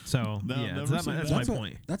 So No, yeah, never that's seen my that.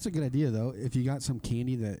 point. That's a good idea though. If you got some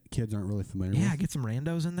candy that kids aren't really familiar Yeah, with, get some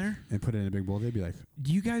randos in there. and put it in a big bowl, they'd be like,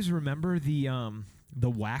 Do you guys remember the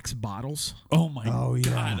wax bottles? Oh my Oh, god!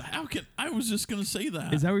 yeah. How can I was just gonna say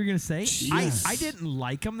that. Is that what you're gonna say? Yes. I didn't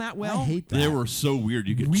like them that well. I hate that. They were so weird.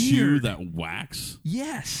 You could chew Weird. that wax.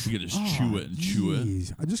 Yes. You could just chew it and chew it.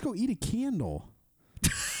 Jeez. I just go eat a candle.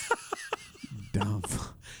 Dumb.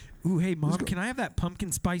 Ooh, hey mom, can I have that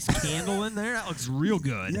pumpkin spice candle in there? That looks real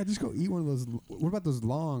good. Yeah, just go eat one of those. What about those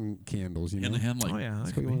long candles? You know. And they had like Oh yeah.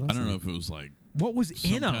 Let's that go could get be. one of I those. don't know if it was like What was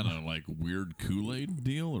some in them? kind of like weird Kool-Aid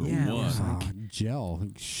deal or Yeah, it what. was Gel.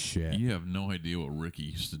 Like, shit. You have no idea what Ricky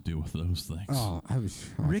used to do with those things. Oh, I was.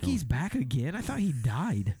 Oh, Ricky's back again. I thought he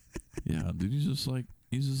died. Yeah, dude, he's just like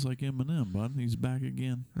Eminem, bud. He's back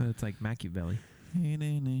again. It's like Machiavelli.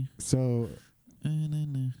 So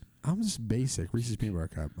I'm just basic. Reese's peanut butter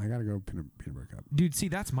cup. I gotta go peanut butter cup. Dude, see,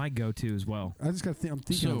 that's my go-to as well. I just got. I'm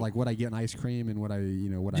thinking of So- like what I get in ice cream and what I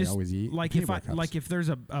what I always eat. Like Peanut if I butter cups. like if there's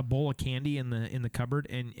a bowl of candy in the cupboard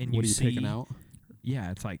and what you are you see picking out?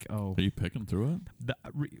 Yeah, it's like Are you picking through it?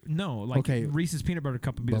 no, like Okay. Reese's peanut butter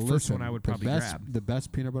cup would be But the first listen, one I would the probably best, grab. The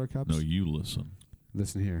best peanut butter cups. No, you listen.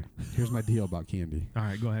 Listen here. Here's my deal about candy. All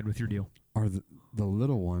right, go ahead with your deal. Are the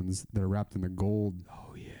little ones that are wrapped in the gold?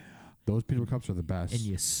 Oh yeah. Those peanut butter cups are the best. And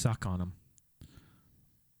you suck on them.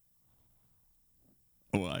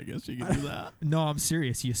 Well, I guess you can do that. No, I'm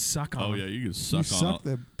serious. You suck on Oh them. yeah, you can you suck on suck it.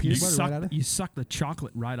 the You peanut butter suck, right out of. you suck the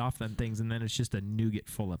chocolate right off them things, and then it's just a nougat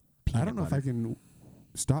full of peanut I don't know butter. if I can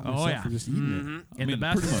stop myself Oh yeah. from just eating Mhm. I And mean, the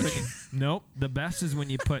best pretty is much. when nope. The best is when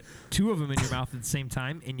you put two of them in your mouth at the same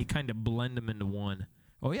time and you kind of blend them into one.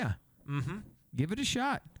 Oh yeah. Mm-hmm. Give it a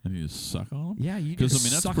shot. And you just suck on them? Yeah, you Because just I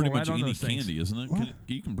mean that's suckle pretty right much on any those things. candy, isn't it? What?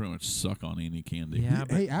 You can pretty much suck on any candy. Yeah, it.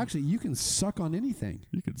 but Hey, actually, you can suck on anything.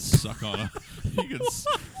 You can suck on a. You can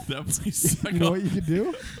definitely suck You know on. what you can do?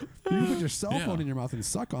 You can put your cell Yeah. phone in your mouth and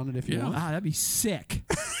suck on it if you Yeah. want. that'd be sick.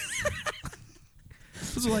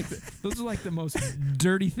 Those are like the most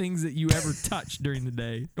dirty things that you ever touch during the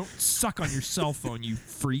day. Don't suck on your cell phone, you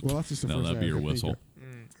freak. Well, that's just the No, first that'd thing be I your could think whistle.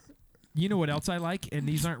 You know what else I like? And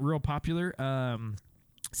these aren't real popular.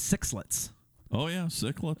 Sixlets. Oh yeah,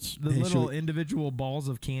 sicklets. The Hey, little should individual balls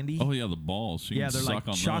of candy. Oh yeah, the balls. You yeah, can they're suck like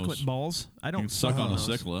on chocolate those. balls. I You don't can suck on a those.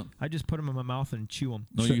 cichlet. I just put them in my mouth and chew them.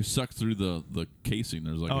 No, So- you suck through the casing.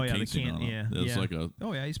 There's like Oh, a yeah, the casing can- on it. yeah, It's yeah. like a.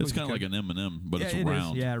 Oh yeah, It's kind of like an M&M, but it's it is.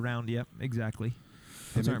 round. Yeah, round. Yep, exactly.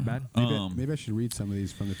 Those Hey, aren't bad. Maybe I should read some of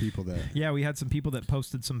these from the people that. Yeah, we had some people that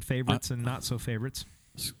posted some favorites and not so favorites.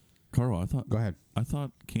 Carl, I thought Go ahead.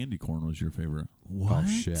 candy corn was your favorite. Oh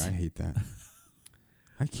shit, I hate that.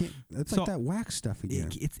 I can't. It's So- like that wax stuff again.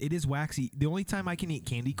 It is waxy. The only time I can eat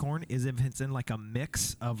candy corn is if it's in like a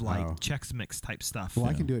mix of like Oh. Chex Mix type stuff. Well,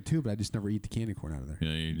 I can do it too, but I just never eat the candy corn out of there.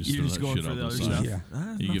 Yeah, you just You're throw just that going shit for out the the other side. stuff.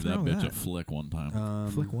 Yeah. You give that nothing wrong bitch with a flick one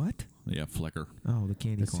time. Flick what? Yeah, flicker. Oh, the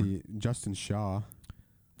candy Let's corn. see. Justin Shaw.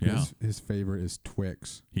 Yeah. His favorite is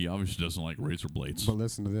Twix. He obviously doesn't like razor blades. But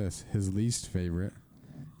listen to this. His least favorite,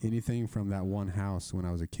 anything from that one house when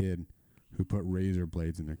I was a kid who put razor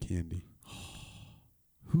blades in their candy.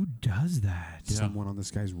 Who does that? Yeah. Someone on this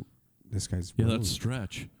guy's Yeah, road. that's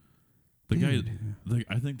Stretch. The Dude.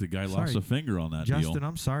 I think the guy lost Sorry. a finger on that Justin, deal.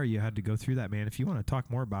 I'm sorry you had to go through that, man. If you want to talk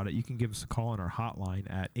more about it, you can give us a call on our hotline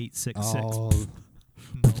at 866. Oh,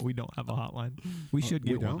 No, we don't have a hotline. We should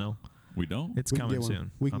we get one don't? though. We don't. It's we can coming get one.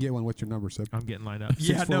 soon. We can get one. What's your number, Sib? I'm getting lined up.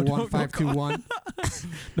 Yeah, no, 641-521.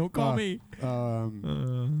 don't call me.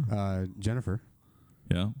 Jennifer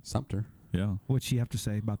Yeah, Sumter. yeah. What's she have to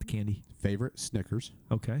say about the candy? Favorite Snickers.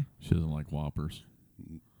 Okay. She doesn't like Whoppers.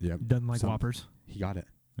 Yep. Doesn't like Some- Whoppers. He got it.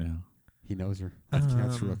 Yeah, He knows her. That's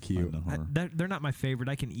real Um, cute. I know her. They're not my favorite.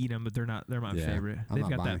 I can eat them, but they're my Yeah, favorite. I'm They've not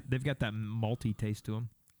got buying. that. They've got that malty taste to them.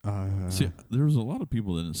 See, there was a lot of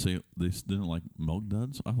people that didn't say they didn't like Milk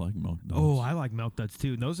Duds. I like Milk Duds. Oh, I like Milk Duds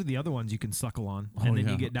too. Those are the other ones you can suckle on, Oh, and then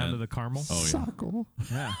yeah. you get down to And- the caramel. Oh, yeah. Suckle.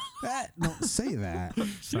 Yeah. Don't say that. You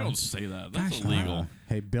don't say that. That's Gosh, illegal.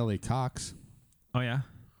 Hey, Billy Cox. Oh yeah.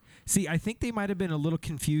 See, I think they might have been a little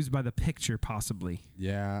confused by the picture, possibly,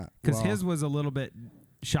 Yeah. because well, his was a little bit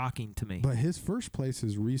shocking to me. But his first place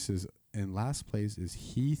is Reese's, and last place is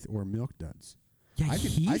Heath or Milk Duds. yeah,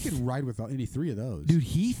 I can ride with any three of those. dude,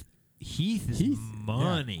 Heath is Heath,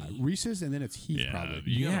 money. yeah. Reese's, and then it's Heath Yeah, probably.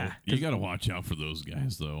 Yeah, you gotta watch out for those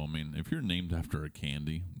guys, though. I mean, if you're named after a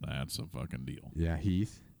candy, that's a fucking deal. Yeah,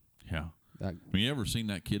 Heath. Yeah. That, I mean, you ever seen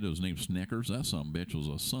that kid that was named Snickers? That some bitch was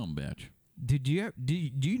a some bitch. Did you do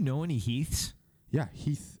you know any Heaths? yeah,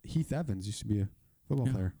 Heath Evans used to be a football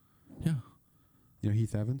Yeah. player. Yeah. You know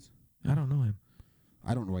Heath Evans? I don't know him.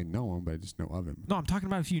 I don't really know him, but I just know of him. No, I'm talking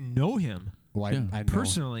about if you know him Well, Yeah. I know.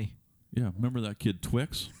 personally. Yeah. Remember that kid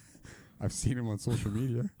Twix? I've seen him on social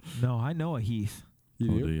media. No, I know a Heath.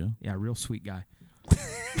 You Oh, do? do you? Yeah, real sweet guy.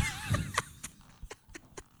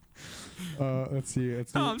 Let's see.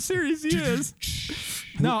 Let's No, I'm serious. He is.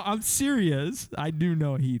 No, I'm serious. I do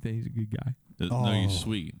know Heath. And he's a good guy. No, he's Oh.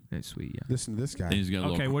 sweet. That's sweet. Yeah. Listen to this guy. And he's got a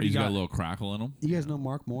Okay, little, what do you he's got got? a little crackle in him. You guys know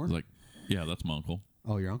Mark Moore? He's like, yeah, that's my uncle.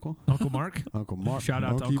 Oh, your uncle? Uncle Mark. Uncle Mark. Shout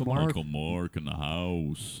out to Monkey Uncle Mark. Uncle Mark in the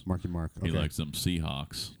house. Marky Mark. Okay. He likes them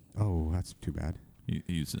Seahawks. Oh, that's too bad.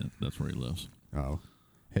 That's where he lives. Oh.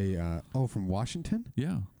 Hey, from Washington?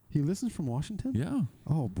 Yeah. He listens from Washington? Yeah.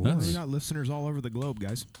 Oh, boy. That's- We got listeners all over the globe,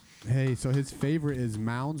 guys. Hey, so his favorite is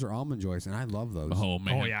Mounds or Almond Joys, and I love those. Oh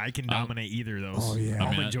man. Oh yeah, I can dominate either of those. Oh, yeah. I mean,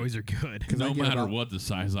 Almond Joys are good. 'Cause I No get matter about- what the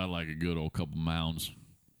size, I like a good old couple mounds.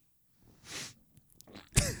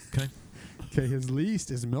 Okay. Okay, his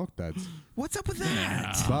least is Milk Duds. What's up with that?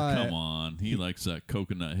 Yeah, But- come on. He likes that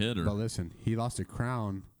coconut hitter. But listen, he lost a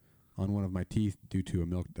crown on one of my teeth due to a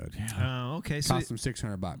Milk Dud. Oh, okay. So Cost him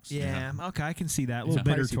 $600. yeah, okay, I can see that. A It's little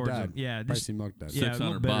bitter pricey towards dud. him. Yeah. Just, Pricey Milk Dud. Yeah, a little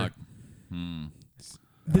 600 bitter. bucks. Hmm.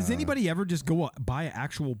 does anybody ever just go buy an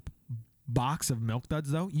actual box of Milk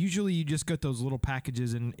Duds though? Usually, you just get those little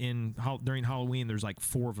packages during Halloween. There's like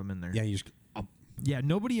 4 of them in there. Yeah, you just Yeah.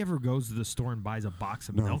 Nobody ever goes to the store and buys a box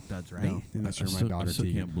of No. Milk Duds, right? no, unless you're my daughter I still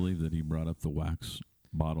Tegan. can't believe that he brought up the wax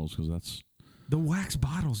bottles because that's The wax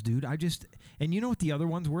bottles, dude. And you know what the other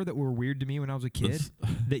ones were that were weird to me when I was a kid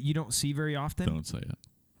that you don't see very often? don't say it.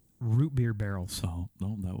 Root beer barrels. Oh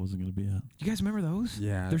no, that wasn't going to be it. You guys remember those?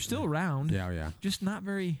 Yeah. They're still around. Yeah, oh, yeah. Just not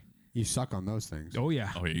very. You suck on those things. Oh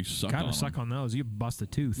yeah. Oh yeah, you suck Gotta on suck them. on those. You bust a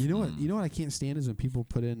tooth. You know what? You know what I can't stand is when people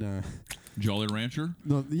put in. Jolly Rancher.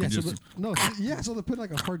 No, yeah, And so just- so they put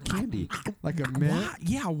like a hard candy, like a mint, What?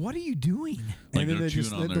 Yeah. What are you doing? Like and then they're they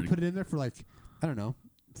just chewing on they'll their- put it in there for like I don't know,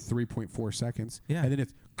 3.4 seconds. Yeah. and then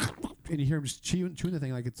it's and you hear them just chewing the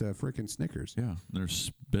thing like it's a freaking Snickers. Yeah, they're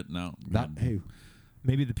spitting out. That hey,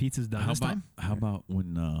 Maybe the pizza's done how this about time. how about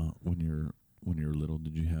when you're little?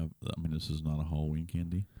 Did you have? I mean, this is not a Halloween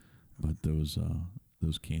candy, but those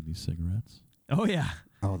candy cigarettes. Oh yeah.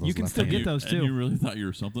 oh, those You can left still hand- get And those and too. you really thought you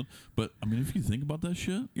were something, but I mean, if you think about that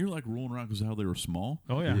shit, you're like rolling around because how they were small.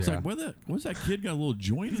 Oh yeah. It's Yeah. like what's that kid got a little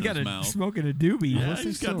joint He's in got his a mouth? smoking a doobie. Yeah, Those things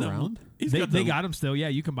he's got still that. around? He's They got got them still. Yeah,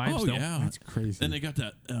 you can buy them Oh still. yeah, That's crazy. Then they got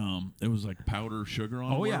that. It was like powder sugar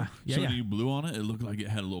on it. Oh, yeah. where- Yeah, so yeah. when you blew on it, it looked like it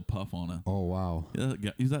had a little puff on it. oh wow, Yeah,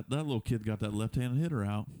 that little kid got that left-handed hitter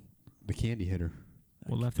out, the candy hitter.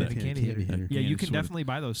 Well, left-handed That candy candy hitter. hitter. Yeah, you Candy can sort of- definitely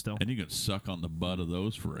buy those still. and you can suck on the butt of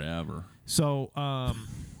those forever. So,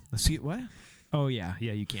 See what? Oh yeah,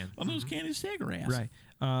 you can. On those candy cigarettes. Right.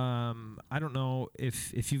 I don't know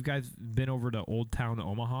if you guys been over to Old Town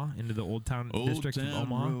Omaha, into the Old Town district of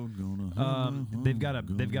Omaha. They've got a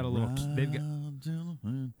little. They've got.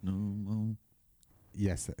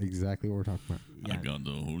 Yes, exactly what we're talking about. I got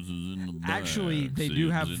the hoses in the back. Actually, they do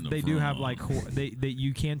have like they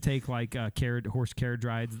you can take like horse carriage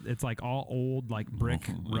rides. It's like all old like brick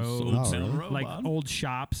roads, like old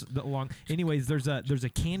shops that along. Anyways, there's a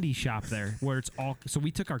candy shop there where it's all. So we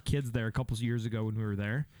took our kids there a couple of years ago when we were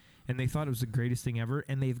there, and they thought it was the greatest thing ever.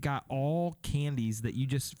 And they've got all candies that you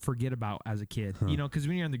just forget about as a kid. You know, because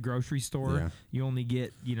when you're in the grocery store, you only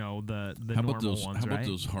get the normal ones. How about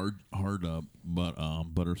those hard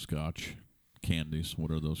butterscotch candies?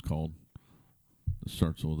 What are those called? It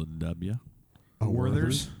starts with a W.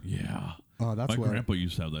 Werther's. Yeah. Oh, that's my what grandpa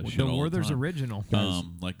used to have that shit The all Werther's the time. original.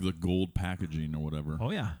 Like the gold packaging or whatever.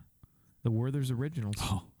 Oh yeah, the Werther's originals.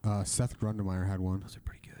 Oh. Seth Grundemeyer had one. Those are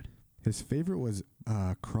pretty good. His favorite was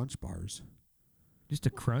Crunch Bars. Just a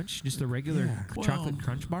crunch, just a regular chocolate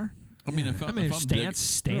crunch bar. I mean, if I'm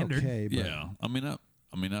standard. Okay, but yeah. I mean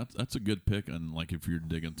that's a good pick on like if you're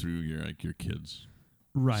digging through your your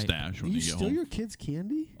stash when you you get steal home. your kids'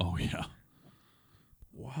 candy? Oh yeah.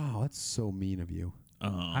 Wow, that's so mean of you.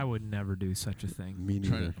 I would never do such a thing. Me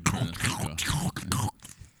neither. Trying to think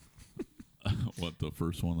what the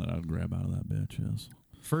first one that I'd grab out of that bitch is.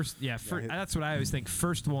 That's what I always think.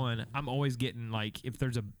 First one, I'm always getting like if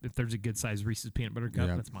there's a good sized Reese's peanut butter cup,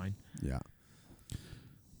 that's mine. Yeah.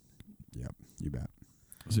 Yep, you bet.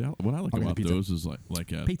 See, what I like about those is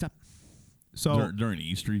like at pizza. So during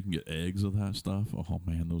Easter, you can get eggs of that stuff. Oh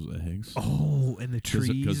man, those eggs. Oh, and the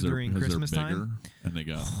trees during Christmas they're bigger, time, and they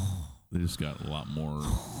just got a lot more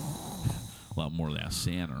of that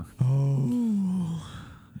Santa. Oh,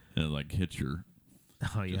 and it like hits your.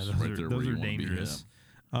 Oh yeah, those are dangerous.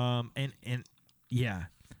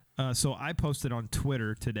 So I posted on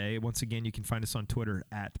Twitter today. Once again, you can find us on Twitter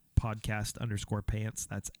at @podcast_pants.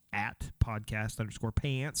 That's at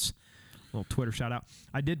 @podcast_pants. Little Twitter shout out.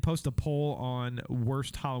 I did post a poll on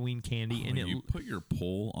worst Halloween candy, and you put your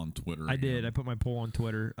poll on Twitter. I did. I put my poll on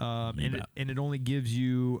Twitter, and it only gives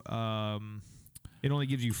you 4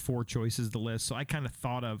 choices to list. So I kind of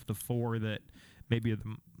thought of the 4 that maybe are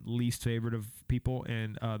the least favorite of people,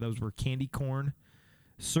 and those were candy corn,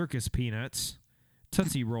 circus peanuts,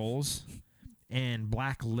 Tootsie Rolls, and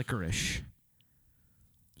black licorice.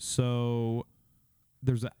 So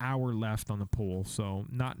there's an hour left on the poll, so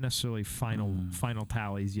not necessarily final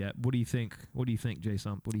tallies yet. What do you think? What do you think, Jay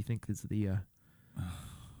Sump? What do you think is the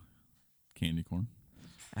candy corn?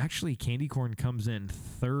 Actually, candy corn comes in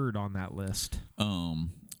 3rd on that list.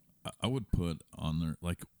 I would put on there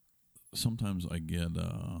like sometimes I get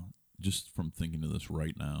just from thinking of this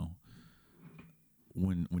right now.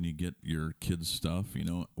 When you get your kids' stuff,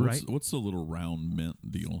 what's the little round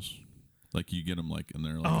mint deals? Like you get them like and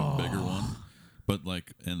they're like a bigger one. But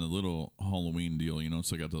like in the little Halloween deal,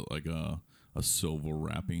 it's like a silver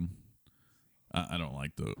wrapping. I don't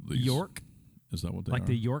like these. York. Is that what they like are?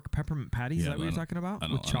 the York peppermint patties? Yeah, is that what you're talking about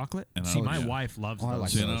with chocolate? See, my wife loves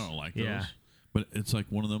those. I don't like those. Yeah. But it's like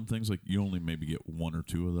one of them things. Like you only maybe get 1 or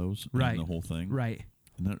 2 of those in the whole thing. Right.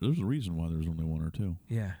 And there's a reason why there's only 1 or 2.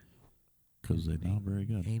 Yeah. Because they're not very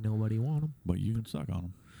good. Ain't nobody want them. But you can suck on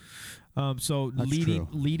them. So That's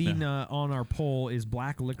leading on our poll is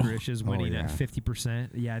black licorice is winning at 50%.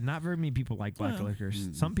 Yeah, not very many people like black licorice.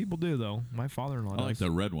 Some people do though. My father-in-law does. I like the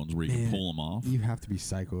red ones where you can pull them off. You have to be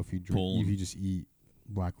psycho if you drink. If you just eat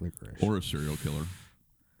black licorice, or a serial killer.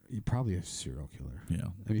 You're probably a serial killer. Yeah.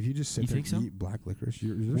 I mean, if you just sit there and eat black licorice,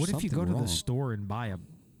 what if you go to the store and buy a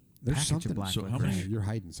package of black licorice? You're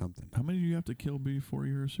hiding something. How many do you have to kill before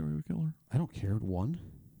you're a serial killer? I don't care. 1?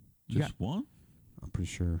 Just 1? I'm pretty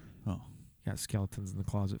sure. Oh. Got skeletons in the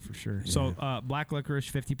closet for sure. Yeah. So black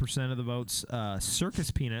licorice, 50% of the votes.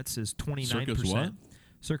 Circus peanuts is 29%. Circus what?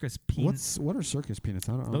 Circus peanuts. What are circus peanuts?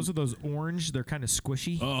 Those are those orange. They're kind of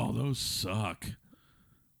squishy. Oh, those suck.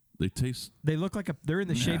 They taste. They look like they're in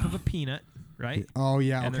the shape of a peanut, right? Oh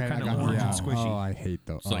yeah, and okay. they're kind of orange and squishy. Oh, I hate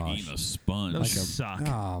those. It's like eating a sponge. Those suck.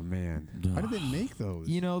 Oh man, how did they make those?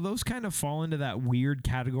 Those kind of fall into that weird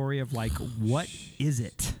category of like, what is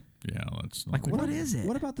it? Yeah, that's like what is it?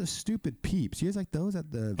 What about the stupid Peeps? You guys like those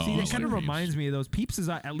at the? See, that kind of reminds me of those Peeps. Is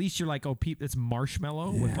at least you're like, oh, Peep, it's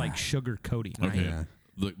marshmallow with like sugar coating. Right? Okay. Yeah.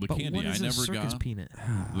 The but candy what is I a never circus got. Peanut?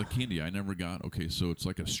 The candy I never got. Okay, so it's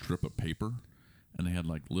like a strip of paper, and they had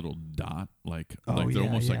like little dot, they're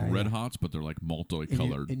almost like Red Hots, but they're like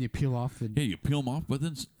multicolored. And you peel off the. Yeah, you peel them off, but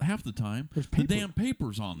then half the time the damn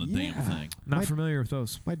paper's on the damn thing. Not familiar with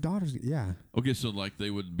those. My daughter's. Yeah. Okay, so like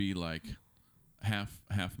they would be like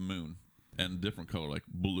half moon, and different color like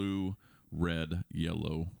blue, red,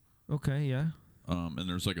 yellow. Okay, yeah. And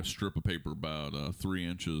there's like a strip of paper about 3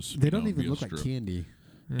 inches. They you don't know, even be a look like strip. candy.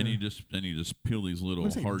 And you just peel these little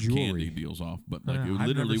Looks like hard jewelry. candy deals off, but like Yeah, it I've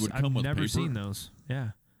literally never, would come I've with never paper. seen those. Yeah.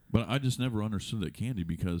 But I just never understood that candy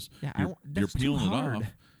because Yeah, you're that's too peeling it hard. off.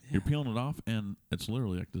 You're peeling it off, and it's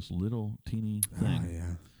literally like this little teeny thing. Oh,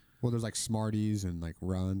 yeah. Well, there's like Smarties and like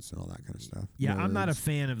Runs and all that kind of stuff. Yeah, I'm not a Nerds.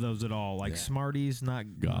 fan of those at all. Like Yeah. Smarties, not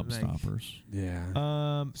Gobstoppers.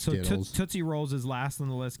 Yeah. So Skittles. Tootsie Rolls is last on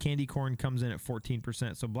the list. Candy corn comes in at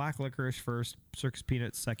 14%. So black licorice first, Circus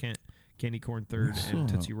Peanuts second, candy corn third, and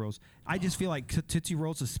Tootsie Rolls. I just feel like Tootsie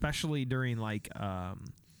Rolls, especially during like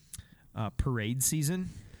parade season.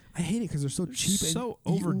 I hate it because they're so cheap. So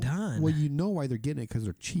and overdone. Well, you know why they're getting it because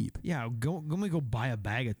they're cheap. Yeah, let me go buy a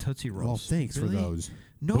bag of Tootsie Oh, Rolls. thanks Really? for those.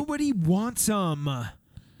 Nobody wants them.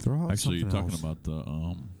 Throw out Actually, you're something talking else.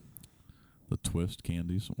 about the twist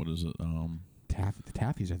candies. What is it? The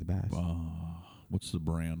Taffies are the best. What's the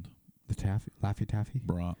brand? The Laffy Taffy.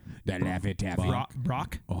 Brock. The Laffy Taffy.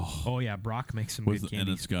 Brock? Oh, yeah, Brock makes some good And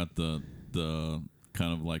candies. it's got the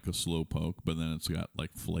kind of like a slow poke, but then it's got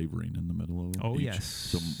like flavoring in the middle of it. Oh, each. yes.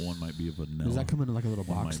 So one might be a vanilla. Does that come in like a little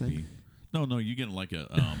one box might thing? be. No, you get like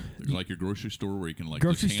a like your grocery store where you can like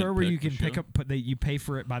Grocery just store where you handpick the can pick shit. up, you pay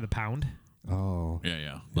for it by the pound. Oh.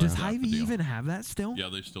 Yeah. Does That's the Hy-Vee deal. even have that still? Yeah,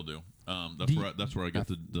 they still do. Do you- That's where I get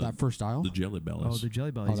That first aisle? the Jelly Bellies. Oh, the Jelly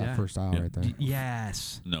Oh, Bellies, that yeah. first aisle Yeah. right there.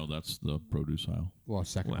 Yes. No, that's the produce aisle. Well,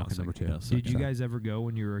 second. Well, okay, number two. yeah, Did you second. guys ever go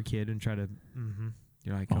when you were a kid and try to?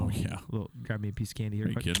 You're like, Oh, yeah. grab me a piece of candy here. Are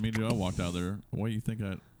you quick. kidding me, dude? I walked out there. Why do you think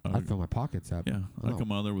I'd fill my pockets up. Yeah, Oh. I'd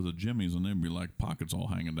come out there with a Jimmy's and they'd be like pockets all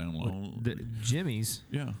hanging down low. The Jimmy's.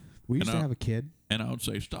 Yeah. We used And to have a kid. And I would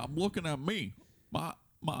say, "Stop looking at me. My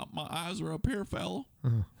eyes are up here, fella."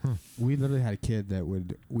 We literally had a kid that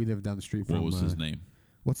we lived down the street from. What was his name?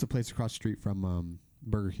 What's the place across the street from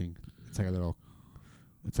Burger King? It's like a little.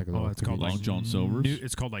 It's like a little. Oh, it's called Long like John Silver's?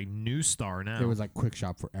 It's called like New Star now. It was like Quick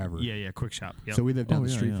Shop forever. yeah, Quick Shop. Yep. So we lived down Oh,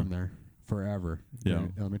 the yeah, street yeah. from there forever. Yeah.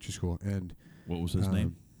 in elementary school. And What was his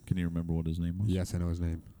name? Can you remember what his name was? yes, I know his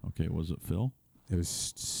name. Okay, was it Phil? It was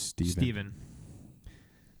Steven. Steven.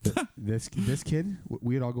 This kid,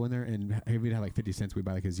 we'd all go in there and we'd have like 50 cents. We'd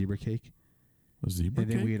buy like a zebra cake. A zebra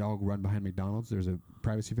And then cake? we'd all run behind McDonald's. There's a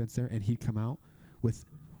privacy fence there. And he'd come out with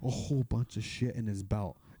a whole bunch of shit in his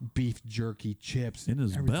belt. Beef jerky, chips. In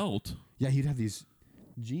his everything. belt? Yeah, he'd have these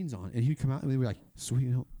jeans on. And he'd come out and we'd be like,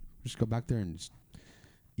 sweet, just go back there and just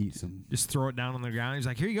eat some. Just throw it down on the ground. He's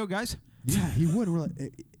like, "Here you go, guys." Yeah, he would. We're like,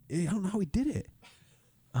 I don't know how he did it.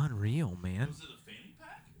 Unreal, man. Was it a fanny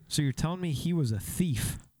pack? So you're telling me he was a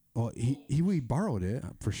thief? Well, we borrowed it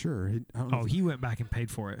for sure. I don't know Oh, if- he went back and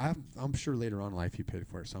paid for it. I'm sure later on in life he paid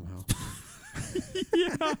for it somehow.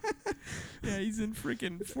 Yeah, he's in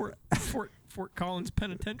freaking Fort Collins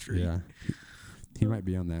Penitentiary. Yeah. He might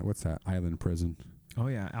be on that. What's that? Island prison. Oh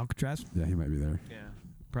yeah, Alcatraz. Yeah, he might be there. Yeah.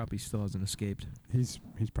 Probably still hasn't escaped. He's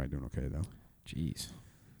probably doing okay though. Jeez.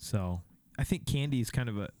 So I think candy is kind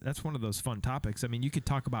of that's one of those fun topics. I mean, you could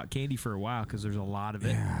talk about candy for a while because there's a lot of it.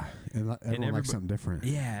 Yeah. And everyone likes everybo- something different.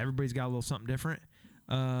 Yeah, everybody's got a little something different.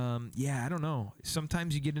 Yeah, I don't know.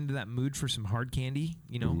 Sometimes you get into that mood for some hard candy,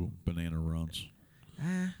 you know. Ooh, banana runs.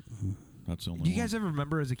 That's the only Do you one. guys ever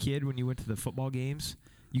remember as a kid when you went to the football games,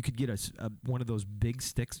 you could get one of those big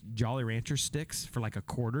sticks, Jolly Rancher sticks, for like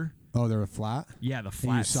 $0.25? Oh, they're flat? Yeah, the And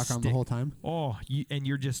flat you suck on the stick. whole time? Oh, and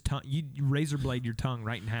you're just you razor blade your tongue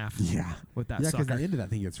right in half. Yeah. with that Yeah, because sucker. the end of that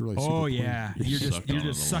thing gets really super Oh clean. yeah, You you're just sucked on it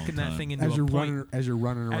a sucking long that time. thing into As a you're point. running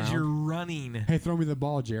around. As you're running. Hey, throw me the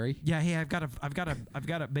ball, Jerry. Yeah, hey, I've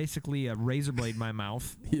got a basically a razor blade in my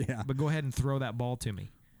mouth. Yeah. But go ahead and throw that ball to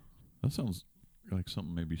me. That sounds like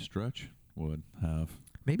something maybe Stretch would have.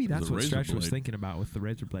 Maybe With that's a what razor Stretch was blade. thinking about with the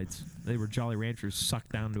razor blades. They were Jolly Ranchers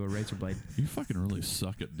sucked down to a razor blade. You fucking really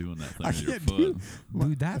suck at doing that thing I with your can't foot. do-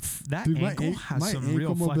 Dude, that Dude, ankle has my some ankle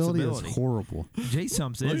real mobility flexibility. is horrible. Jay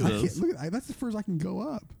Sumps Look is. at I this. can't, look at, that's the first I can go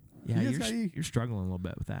up. Yeah, You guys you're struggling a little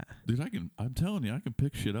bit with that. Dude, I'm telling you, I can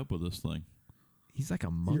pick shit up with this thing. He's like a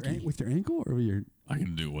Your monkey. with your ankle or your? I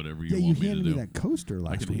can do whatever you Yeah, you want me to handed me do. that coaster I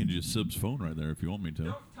last can week. hand you Sib's phone right there if you want me to.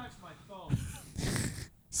 touch my phone.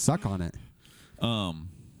 Suck on it.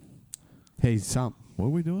 Hey, Sump. What are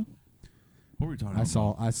we doing? What were we talking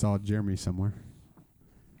about? I saw Jeremy somewhere.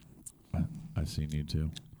 I seen you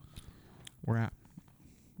too. We're at.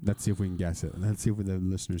 Let's see if we can guess it. Let's see if the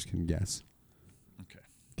listeners can guess. Okay.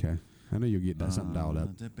 Okay. I know you'll get something dialed up.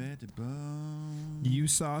 You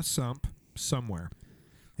saw Sump somewhere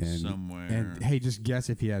And, Somewhere. And hey, just guess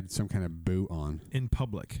if he had some kind of boot on. in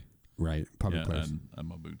public. Right. Public Yeah, place. I had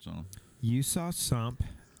my boots on. You saw Sump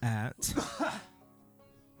at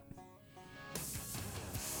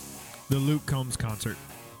The Luke Combs concert.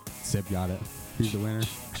 Sip got it. He's the winner.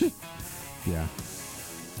 Yeah.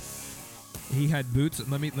 He had boots.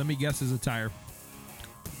 Let me guess his attire.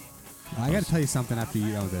 I got to tell you something after you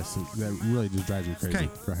know this that really just drives me crazy. Okay.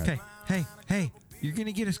 Go ahead. Okay. Hey. You're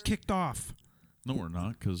gonna get us kicked off. No, we're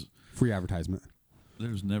not, because Free advertisement.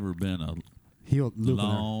 there's never been a Luke winner.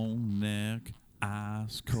 long neck,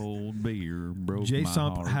 ice cold beer broke Jay my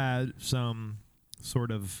Sump heart. had some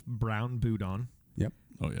sort of brown boot on Yep.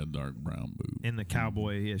 Oh yeah, dark brown boot. in the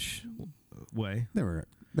cowboy-ish way. They were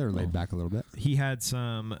laid back a little bit. He had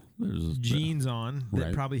some There's a jeans on that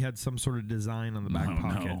Right. probably had some sort of design on the back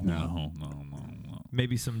pocket. No.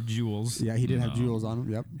 Maybe some jewels. Yeah, he did have No. jewels on him.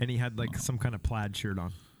 Yep. And he had like some kind of plaid shirt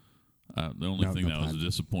on. The only No, thing no that I was plaid.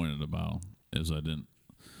 disappointed about is I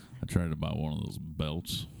tried to buy one of those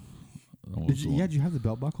belts. That Did was you, one- did you have the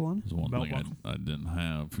belt buckle on? was one Belt thing buckle? I didn't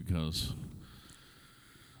have because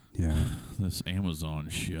Yeah. this Amazon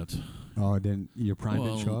shit. Oh, it didn't. Your Prime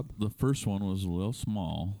didn't show up. The first one was a little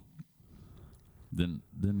small.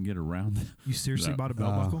 Didn't get around. You seriously Yeah. bought a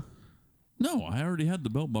belt buckle? No, I already had the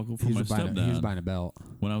belt buckle for He my was buying stepdad a belt.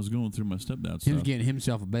 when I was going through my stepdad's He was stuff. getting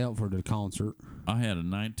himself a belt for the concert. I had a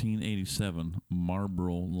 1987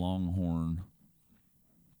 Marlboro Longhorn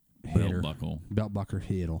Hitter. belt buckle. Belt buckle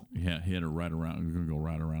hiddle. Yeah, hit it right around. We're gonna go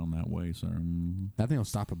right around that way, sir. That thing will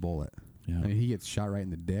stop a bullet. Yeah. I mean, he gets shot right in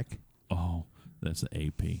the dick. Oh, that's the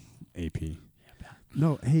AP. AP.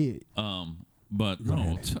 No, hey, But Go no,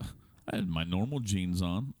 ahead. I had my normal jeans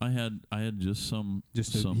on. I had just some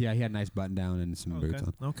yeah, he had a nice button down and some boots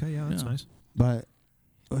on. Okay, yeah, that's Yeah. nice. But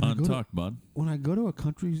when untucked, bud. I go to a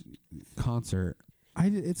country concert,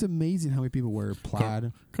 it's amazing how many people wear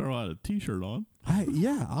plaid. Carl had a T-shirt on.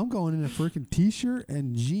 I'm going in a freaking t-shirt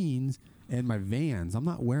and jeans and my Vans. I'm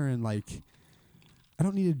not wearing like. I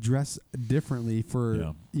don't need to dress differently for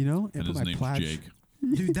Yeah. and And put his my name's plaid. Jake.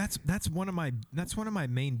 Dude, that's one of my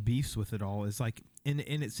main beefs with it all. Is like, and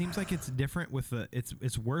it seems like it's different with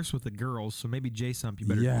it's worse with the girls. So maybe Jay Sump, you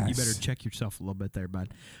better Yes. check yourself a little bit there, bud.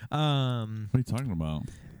 What are you talking about?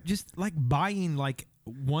 Just like buying like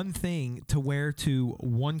one thing to wear to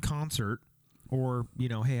one concert, or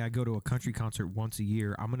hey, I go to a country concert once a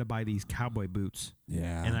year. I'm gonna buy these cowboy boots,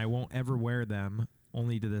 Yeah. and I won't ever wear them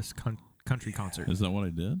only to this country concert. Is that what I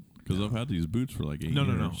did? Because I've had these boots for like 8 No.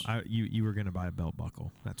 years. You were gonna buy a belt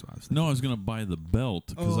buckle. That's what I was thinking. No, I was gonna buy the belt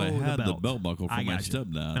because I Oh, the had the belt. belt buckle I from my got you.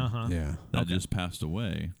 stepdad Uh-huh. Yeah. that Okay. just passed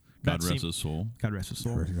away. That God rest seem- his soul. God rest his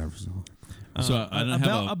soul. So I didn't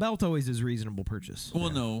have a belt always is a reasonable purchase.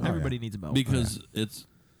 Well, no, Everybody needs a belt. because it's.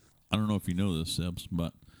 I don't know if you know this, Sips,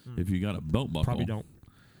 but if you got a belt buckle, Probably don't.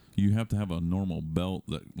 you have to have a normal belt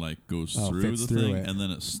that like goes through fits the through thing, it. and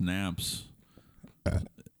then it snaps.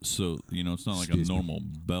 So it's not like Excuse a me. normal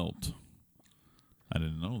belt. I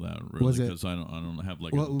didn't know that really Was it- because I don't have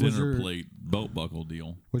like What a was dinner your- plate belt buckle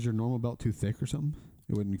deal. Was your normal belt too thick or something?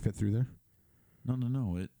 It wouldn't fit through there.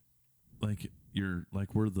 No. It like you're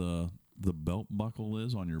like where the belt buckle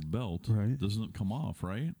is on your belt Right. doesn't come off,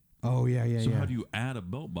 right? Oh yeah. So how do you add a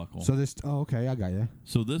belt buckle? So this? Oh, okay, I got you.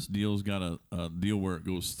 So this deal's got a deal where it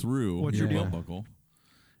goes through What's your your belt deal? buckle,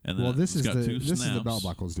 and then Well, this it's is got the two this snaps. is the belt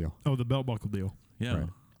buckles deal. Oh, the belt buckle deal. Yeah. Right.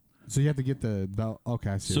 So you have to get the belt.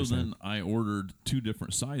 Okay, I see. So what you're then I ordered 2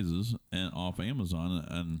 different sizes and off Amazon,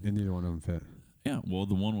 and saying. And neither one of them fit. yeah, well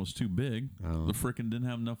the one was too big. Oh. The frickin' didn't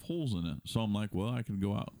have enough holes in it. So I'm like, well, I could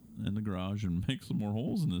go out in the garage and make some more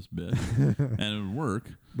holes in this bitch, and it would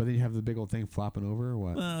work. But then you have the big old thing flopping over, or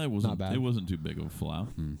what? It wasn't. bad. It wasn't too big of a flap.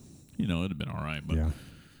 It'd have been all right, but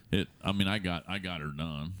Yeah. I mean, I got her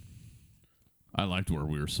done. I liked where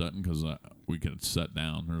we were sitting because we could sit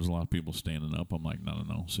down. There's a lot of people standing up. I'm like,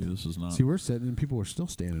 no. See, this is not. See, we're sitting and people were still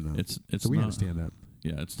standing up. It's so we not, had to stand up.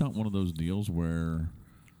 Yeah, it's not one of those deals where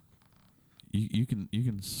you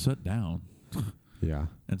can sit down Yeah.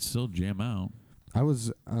 and still jam out. I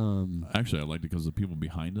was. Actually, I liked it because the people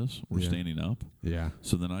behind us were Yeah. standing up, Yeah.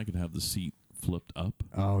 so then I could have the seat flipped up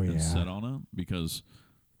Oh yeah. and sit on it because.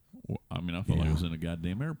 I mean, I felt like I Yeah. was in a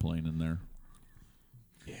goddamn airplane in there.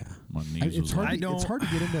 Yeah. My knees It's was hard. like, It's hard to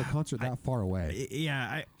get into a concert that far away.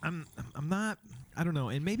 I'm not. I don't know,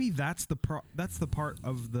 and maybe that's the part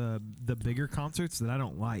of the bigger concerts that I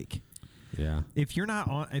don't like. Yeah. If you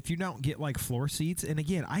don't get like floor seats, and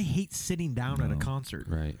again, I hate sitting down at a No. concert.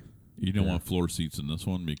 Right. you don't Yeah. want floor seats in this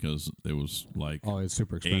one because it was like Oh, it's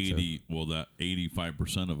super expensive.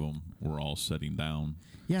 85% of them were all sitting down.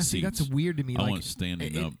 Yeah, see, that's seats. weird to me. I like, want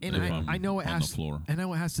standing up and if I'm I know it on has the floor. I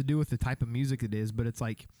know it has to do with the type of music it is, but it's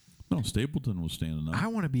like No, Stapleton was standing up. I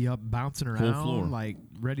want to be up bouncing Whole around, floor. like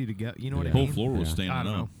ready to go. You know what I Yeah. Whole mean? floor was Yeah. standing I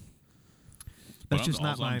don't up. know. But That's just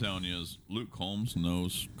not all my. I'm telling you is Luke Combs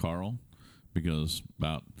knows Carl because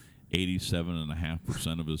about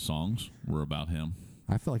 87.5% of his songs were about him.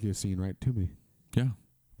 I felt like he was singing right to me Yeah.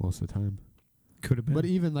 most of the time. Could have been. But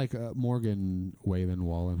even like Morgan Whalen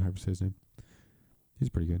Wallen, however you say his name, he's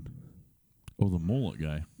pretty good. Oh, the mullet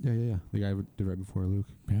guy. Yeah. The guy who did right before Luke.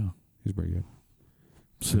 Yeah. He's pretty good.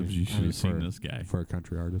 Sibs, you I should mean, have seen for- this guy. For a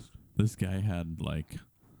country artist. This guy had like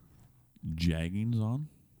jaggings on.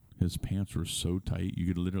 His pants were so tight you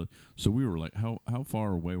could literally. So we were like, how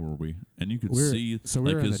far away were we? And you could We're- see so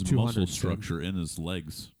we were like in his the muscle 200s, structure in his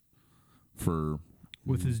legs. For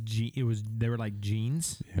with his they were like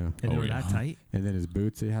jeans, Yeah. and they Oh, were yeah. that tight. And then his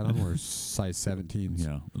boots he had on were size 17s.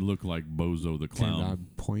 yeah, it looked like Bozo the Came Clown down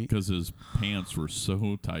point. because his pants were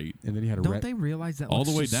so tight. And then he had a Don't red. they realize that All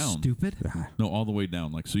looks the way just down. stupid? No, all the way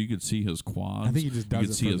down. Like so, you could see his quads. I think he just you does could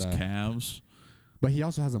it see for his the- calves. But he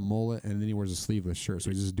also has a mullet, and then he wears a sleeveless shirt,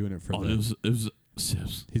 so he's just doing it for Oh, the. it was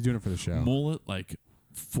Sibs. He's doing it for the show. Mullet, like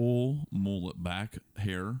full mullet back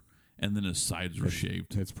hair, and then his sides were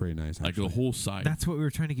shaved, It's pretty nice. like Actually. the whole side. That's what we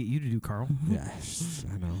were trying to get you to do, Carl. Yeah,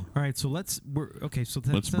 I know. All right, so let's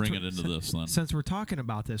Let's bring it into this then. Since we're talking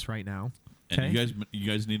about this right now, okay? And you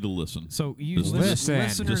guys need to listen. So you Just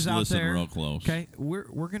listeners Just out listen there, real close. okay?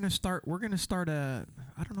 We're gonna start a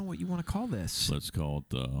I don't know what you want to call this. Let's call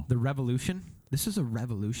it The revolution. This is a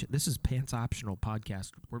revolution. This is Pants Optional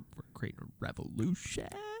podcast. We're creating a revolution,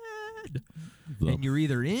 and you're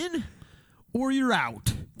either in or you're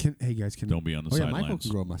out. Hey guys, can Don't be on the Oh yeah, Michael sidelines.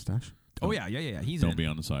 can grow a mustache. Oh yeah. He's Don't in. be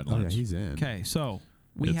on the Oh sidelines. yeah, he's in. Okay, so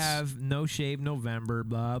we It's- have No Shave November,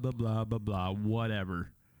 blah, blah, blah, blah, blah,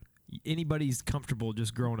 whatever. Anybody's comfortable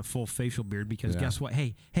just growing a full facial beard because Yeah. guess what?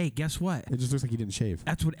 Hey, guess what? It just looks like he didn't shave.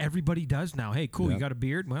 That's what everybody does now. Hey, cool, you Yep. got a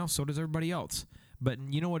beard? Well, so does everybody else. But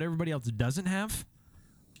you know what everybody else doesn't have?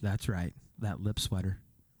 That's right, that lip sweater,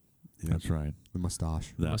 That's right. The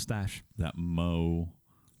mustache. That mustache. that Mo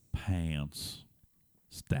pants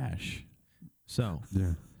stash. So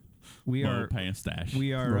Yeah. we Mo are, pants stash.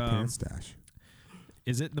 we are, Grow pants stash.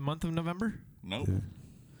 is it the month of November? nope, Yeah.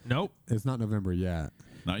 Nope. It's not November yet.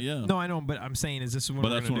 not yet. No, I know, but I'm saying, is this when but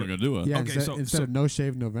we're that's gonna when we're do? gonna do it. Yeah. Okay, instead of no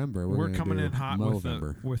shave November, We're gonna coming do in hot with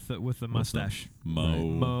Movember. the mustache. Mo.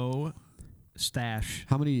 Mo stash.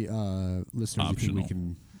 How many listeners do you think we Optional.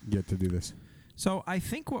 can get to do this? So I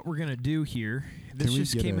think what we're gonna do here, this Can we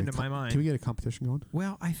just get came a into my Can we mind. get a competition going?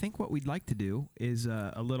 Well, I think what we'd like to do is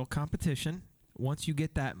a little competition. Once you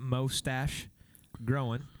get that Mo stash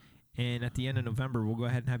growing, and at the end of November, we'll go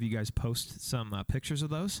ahead and have you guys post some pictures of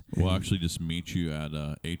those. We'll actually just meet you at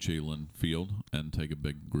H.A. Lynn Field and take a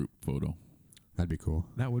big group photo. That'd be cool.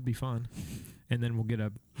 That would be fun. And then we'll get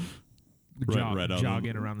a Right out of-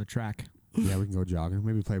 jogging around the track. Yeah, we can go jogging.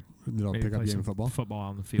 Maybe play a little Maybe pickup play game some of football. Football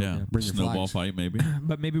on the field. Yeah, Yeah. Bring your snowball flags. fight maybe.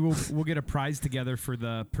 But maybe we'll get a prize together for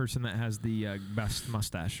the person that has the best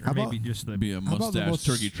mustache, or How about- maybe just the. Be a How about the mustache most,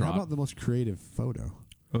 turkey How trot. about the most creative photo?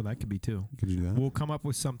 Oh, that could be too. Could you do that? We'll come up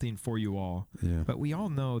with something for you all. Yeah. But we all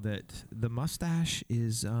know that the mustache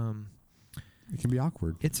is It can be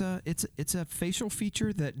awkward. it's a facial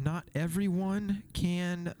feature that not everyone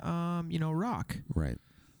can rock. Right.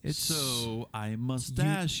 It's So I must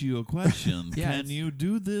ask you a question. Yeah, Can it's- you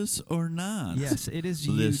do this or not? yes, it is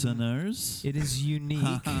Listeners. It is unique.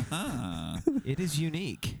 Ha. It is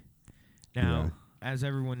unique. Now, as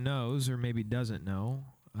everyone knows, or maybe doesn't know,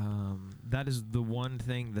 that is the one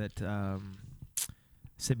thing that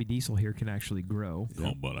Sibby Diesel here can actually grow.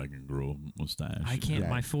 Oh, but I can grow a mustache. I can't. Yeah.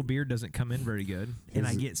 My full beard doesn't come in very good, and I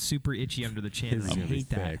His- get super itchy under the chin. his And I is gonna be hate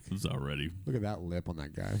that. thick. It's already. Look at that lip on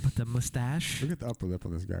that guy. But the mustache. Look at the upper lip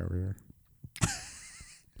on this guy over here.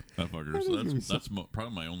 That fucker. That is gonna be That's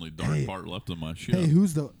probably my only dark Hey. part left of my shit. Hey,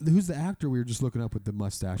 who's the actor we were just looking up with the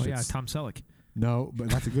mustache? Oh yeah, It's- Tom Selleck. No, but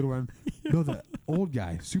that's a good one. No, the old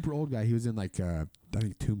guy, super old guy. He was in like I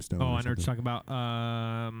think Tombstone. Oh, or I know what you're something. talking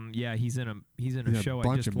about. Yeah, he's in a He's in show I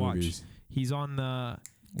bunch just of watched. movies. He's on the.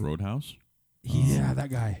 Roadhouse. Yeah, that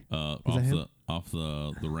guy. that Off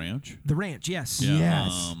the ranch. The Ranch. Yes. Yeah.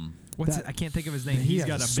 Yes. What's That- it? I can't think of his name. he He's has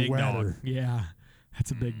got a a big dog. sweater. Yeah,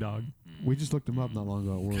 that's a big dog. We just looked him up not long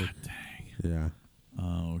ago at work. Yeah.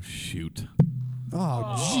 Oh shoot.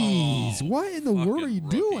 Oh, jeez. What in the world are you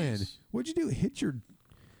fucking doing? rookies. What'd you do? Hit your.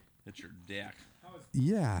 It's your dick.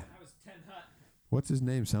 Yeah. What's his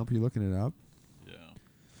name, Samp? You looking it up? Yeah.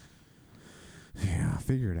 Yeah,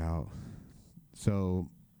 figure it out. So,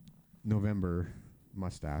 November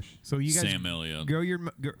mustache. So you guys Sam Elliott. grow your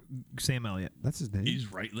Sam Elliott. That's his name.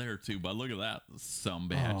 He's right there too. But look at that, some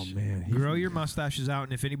oh bitch. man. Grow your mustaches out,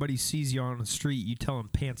 and if anybody sees you on the street, you tell them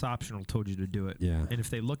Pants Optional told you to do it. Yeah. And if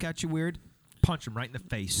they look at you weird, punch them right in the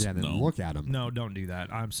face. Yeah. Then No. look at him. No, don't do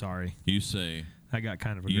that. I'm sorry. You say I got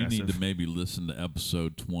kind of you aggressive. need to maybe listen to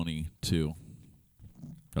episode 22.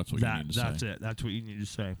 That's what you need to That's say. it. That's what you need to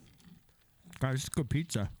say. Guys, it's good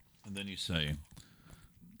pizza. And then you say,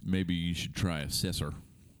 maybe you should try a Cesar.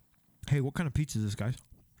 Hey, what kind of pizza is this, guys?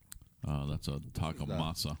 That's a taco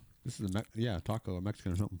masa. This is taco, or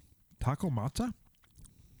Mexican or something. Taco matza?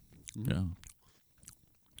 Yeah.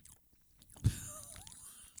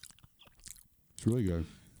 It's really good.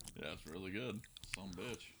 Yeah, it's really good. Some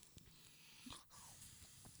bitch.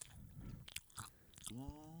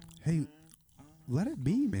 Hey, let it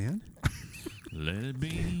be, man. Let it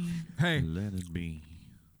be. Hey. Let it be.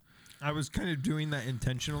 I was kind of doing that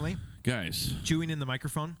intentionally, Guys, chewing in the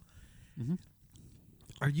microphone. Mm-hmm.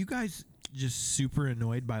 Are you guys just super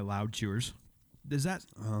annoyed by loud chewers? Does that?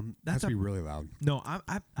 That's be really loud. No, I'm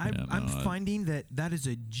no, finding that is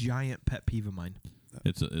a giant pet peeve of mine.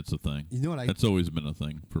 it's a thing. You know what? That's always been a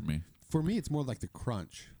thing for me. For me, it's more like the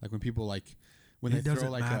crunch. Like when people when It they throw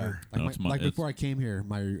doesn't like matter. No, it's my- before I came here,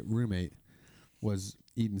 my roommate was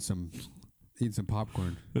eating some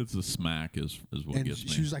popcorn, It's the smack is what and gets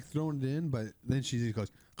she me. was like throwing it in, but then she just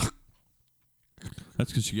goes,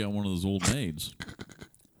 That's because you got one of those old maids.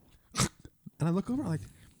 and I look over like,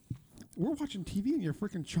 we're watching TV and you're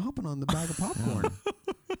freaking chomping on the bag of popcorn.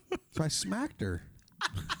 So I smacked her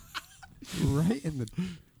right in the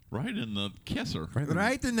Right in the kisser. Right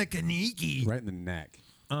in the kaniki. right in the neck.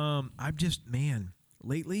 I'm just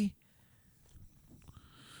lately,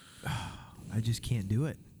 I just can't do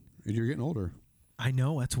it. And you're getting older. I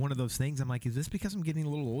know that's one of those things. I'm like, is this because I'm getting a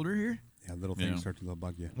little older here? Yeah, little things Yeah. start to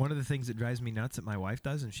bug you. One of the things that drives me nuts that my wife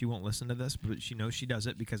does, and she won't listen to this, but she knows she does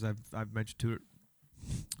it because I've mentioned to her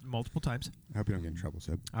multiple times. I hope you don't get in trouble,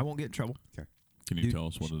 Sid. I won't get in trouble. Can you Dude, tell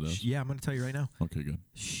us what it is? Yeah, I'm going to tell you right now. Okay, good.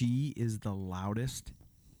 She is the loudest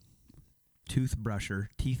teeth brusher.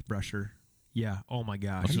 Yeah. Oh my I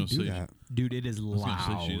gosh, was How gonna do you do say, that? dude, it is I was gonna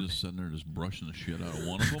loud. say she's just sitting there just brushing the shit out of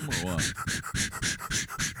one of them, or what?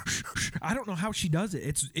 I don't know how she does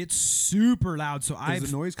it. It's super loud. So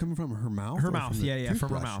Is the noise coming from her mouth? her or mouth. From the Yeah, from her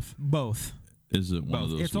toothbrush? mouth. Both. Is it one of Both.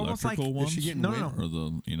 those It's almost like- electrical is ones? she getting No, wind? no, no. Or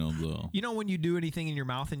the You know when you do anything in your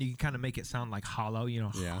mouth and you can kind of make it sound like hollow. You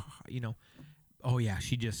know. Yeah. You know. Oh yeah,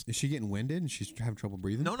 she just. Is she getting winded and she's having trouble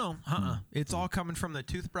breathing? No. It's all coming from the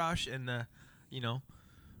toothbrush and the,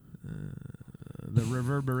 the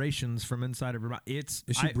reverberations from inside of her mouth. Is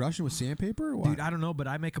she brushing with sandpaper or what? Dude, I don't know, but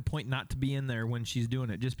I make a point not to be in there when she's doing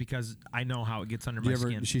it, just because I know how it gets under my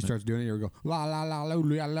skin. She starts doing it, you ever go, la la la la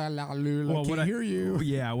la la la la, Well, can't hear you.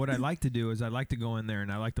 Yeah, what I like to do is I like to go in there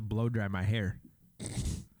and I like to blow dry my hair.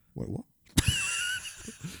 What?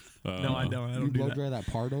 No, I don't. I You don't do blow that. dry that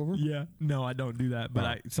part over? Yeah, no, I don't do that. But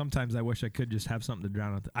Oh. sometimes I wish I could just have something to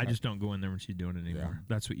drown it. I just don't go in there when she's doing it anymore. Yeah.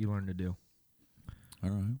 That's what you learn to do. All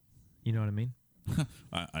right. You know what I mean?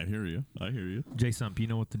 I hear you. I hear you. Jay Sump, you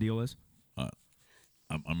know what the deal is?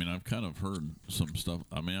 I mean, I've kind of heard some stuff.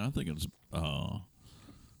 I mean, I think it's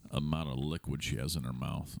amount of liquid she has in her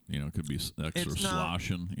mouth. It could be extra It's not-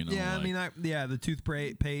 sloshing. Yeah, like, I mean, the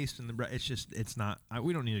toothpaste and it's not.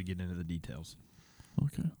 We don't need to get into the details.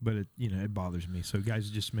 Okay. But it bothers me. So guys,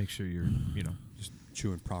 just make sure you're Just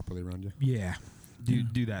chewing properly around you. yeah.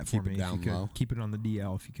 Do that for Keep it me down if you could. low. Keep it on the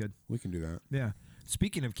DL if you could. We can do that. Yeah.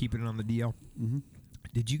 Speaking of keeping it on the DL,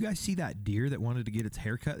 did you guys see that deer that wanted to get its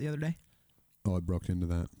hair cut the other day? Oh, it broke into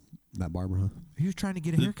that barber, huh? He was trying to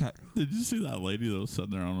get a haircut. Did you see that lady that was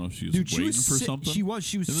sitting there? I don't know if she was Dude, she waiting was for sit- something. She was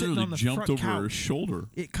It sitting literally on the jumped front over her couch. shoulder.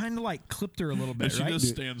 It kind of like clipped her a little And bit, she right? just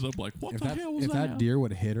stands up like, what If the that, hell was if that? that deer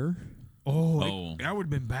would have hit her, Oh. That would have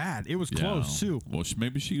been bad. It was Yeah. close too. Well,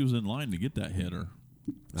 maybe she was in line to get that hitter.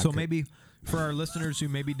 So maybe for our listeners who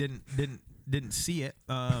maybe didn't see it,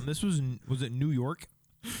 this was it New York?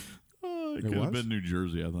 It It could have was? been New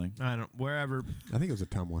Jersey, I think. I don't wherever. I think it was a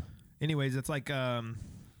Tumwa. Anyways, it's like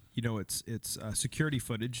it's security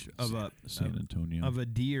footage of San Antonio. of a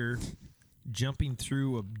deer jumping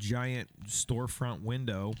through a giant storefront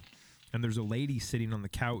window, and there's a lady sitting on the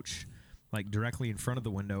couch, like directly in front of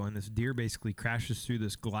the window, and this deer basically crashes through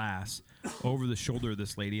this glass over the shoulder of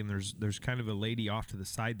this lady, and there's kind of a lady off to the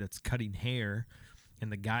side that's cutting hair,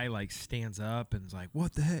 and the guy like stands up and is like,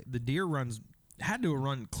 "What the heck?" The deer had to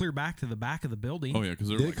run clear back to the back of the building. Oh yeah, because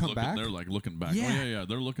they're Did it like come looking, back? they're like looking back. Yeah. Oh yeah,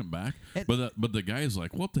 they're looking back. And- But the guy's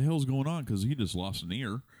like, what the hell's going on? Because he just lost an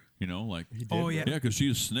ear. Like Oh, yeah. yeah, because she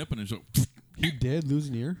was snipping and so He did lose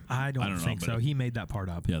an ear? I don't I don't know, think but so. He made that part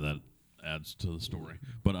up. yeah, that adds to the story.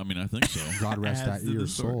 But I mean, I think so. God rest Adds that to the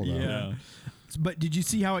ear's soul, story. though. Yeah. But did you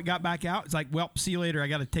see how it got back out? It's like, well, see you later. I'm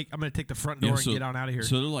gonna take the front door Yeah, and get on out of here.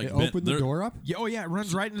 So they're like It opened the they're- door up? Yeah, oh yeah, it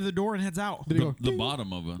runs right into the door and heads out. Did it go, The ding?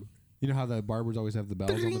 bottom of it. You know how the barbers always have the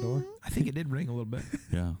bells on the door? I think it did ring a little bit,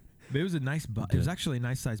 Yeah. but it was a nice buck. It was actually a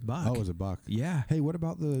nice sized buck. Oh, it was a buck. Yeah. Hey, what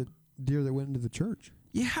about the deer that went into the church.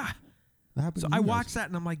 Yeah. That happened. So to I you guys. watched that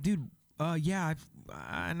and I'm like, dude, yeah,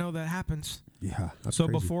 I know that happens. Yeah. That's So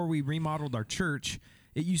crazy. before we remodeled our church,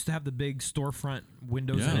 it used to have the big storefront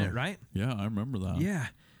windows in Yeah. it, right? Yeah, I remember that. Yeah.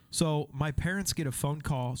 So my parents get a phone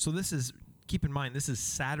call. So this is, keep in mind, this is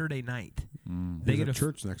Saturday night. They He's get at a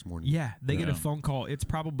church the next morning. Yeah, they get a Yeah. phone call. It's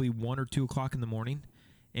probably 1 or 2 o'clock in the morning,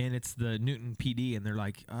 and it's the Newton PD, and they're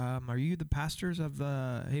like, "Are you the pastors of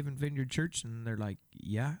the Haven Vineyard Church?" And they're like,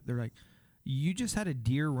 "Yeah." They're like, "You just had a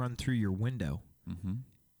deer run through your window,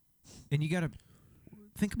 and you got to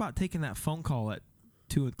think about taking that phone call at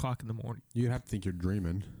 2 o'clock in the morning." You'd have to think you're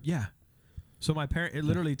dreaming. Yeah. So it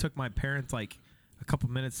literally took my parents like a couple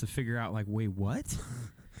minutes to figure out, like, wait, what?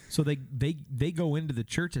 So they go into the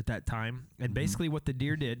church at that time, and basically what the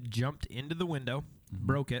deer did, jumped into the window,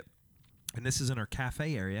 broke it, and this is in our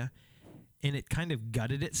cafe area, and it kind of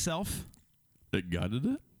gutted itself. It gutted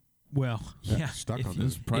it? Well, yeah. Stuck if on you-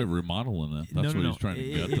 It's probably remodeling it. That's what he's trying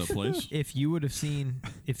to gut the place. If you would have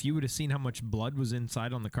seen how much blood was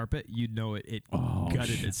inside on the carpet, you'd know it Oh,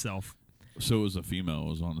 gutted shit. itself. So it was a female. It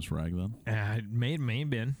was on this rag then? It may have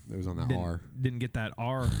been. It was on that didn't, R. Didn't get that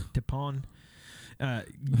R tip on.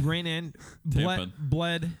 Ran in,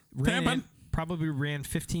 Tampon. probably ran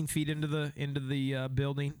 15 feet into the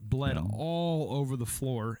building, bled Yeah. all over the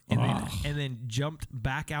floor, and then jumped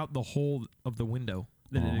back out the hole of the window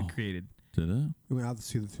that it had created Did it? We went out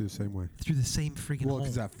through the same way. through the same freaking Well, hole.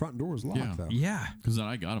 because that front door was locked, Yeah. though. Yeah. Because then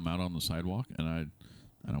I got him out on the sidewalk, and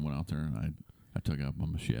I went out there, and I took out my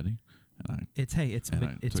machete, and It's And I it's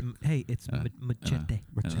took- machete.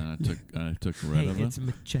 and then I took red Hey, of it. it's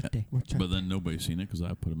machete. But then nobody seen it because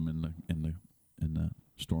I put him in the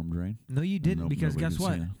storm drain. No, you didn't, because Nobody guess could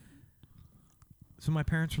what? see it. So my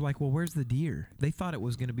parents were like, "Well, where's the deer?" They thought it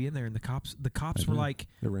was going to be in there, and the cops I were did. like,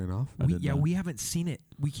 It ran off. I did that. we haven't seen it.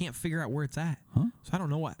 We can't figure out where it's at." Huh? So I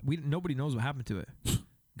don't know nobody knows what happened to it.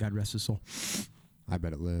 God rest his soul. I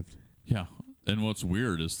bet it lived. Yeah. And what's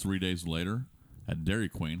weird is 3 days later at Dairy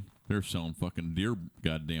Queen, they're selling fucking deer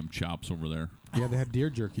goddamn chops over there. Yeah, they had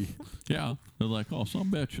deer jerky. Yeah. They're like, oh,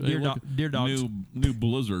 some bitch. Hey, Deer look, deer dogs. New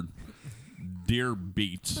Blizzard. Deer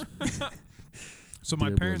beats. So my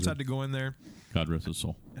Deer parents blizzard. had to go in there, God rest his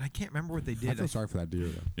soul. and I can't remember what they I did. feel sorry for that deer,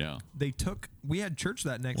 though. Yeah. We had church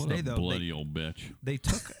that next What day a though. bloody old bitch. They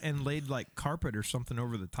took and laid like carpet or something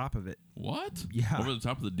over the top of it, What? Yeah. Over the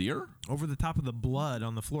top of the deer? over the top of the blood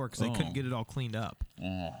on the floor, because they Oh. couldn't get it all cleaned up.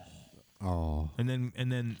 Oh. And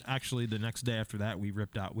then actually the next day after that, we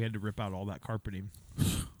had to rip out all that carpeting.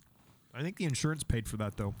 I think the insurance paid for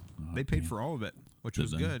that though. They paid Okay. for all of it, which Did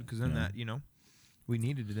was they? good, because then Yeah. that we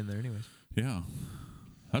needed it in there anyways. Yeah.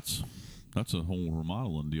 That's a whole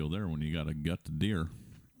remodeling deal there when you got to gut the deer.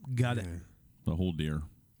 Got it. The whole deer.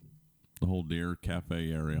 The whole deer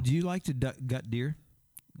cafe area. Do you like to gut deer,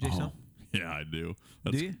 Jason? Oh, yeah, I do.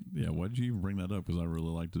 you? Yeah, why did you even bring that up? Because I really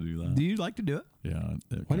like to do that. Do you like to do it? Yeah.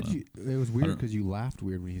 Why did you? It was weird don't- because you laughed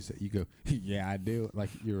weird when he said, "You go, yeah, I do."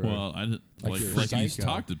 Like you're. Well, I didn't Like like you're a like you psycho.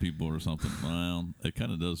 talk to people or something. Well, it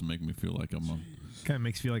kind of does make me feel like I'm a Kind of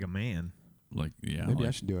makes you feel like a man. yeah. maybe I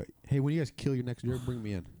like- should do it. Hey, when you guys kill your next deer, bring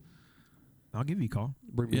me in. I'll give you a call.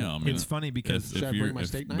 Bring me yeah, I in. mean, It's funny because Should I bring my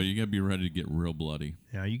steak knife? but you gotta be ready to get real bloody.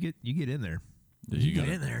 yeah, you get in there. Yeah, You get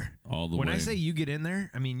gotta- in there. all the When way. I say you get in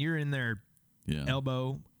there, I mean you're in there yeah,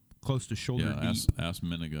 elbow close to shoulder yeah. deep. Ask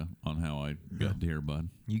Miniga on how I got deer, bud.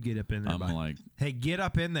 You get up in there. I'm bud. like, Hey, get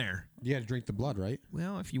up in there. You got to drink the blood, right?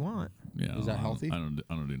 Well, if you want. yeah. Is that I don't- healthy? I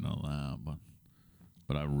don't do none of that,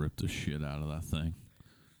 but I ripped the shit out of that thing.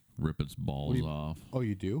 Rip its balls you- off. Oh,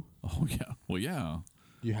 you do? Oh yeah. Well, yeah.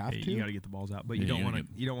 You have Hey, to. you got to get the balls out, but Yeah, you don't you want gotta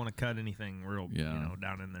to. You don't want to cut anything real, Yeah.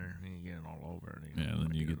 down in there. You get it all over. Yeah.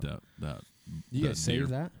 Then you get that. you guys deer. save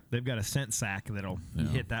that? They've got a scent sack that'll Yeah.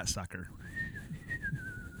 hit that sucker.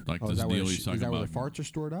 Like Oh, this is that where, deal the, he's is talking that where about, the farts are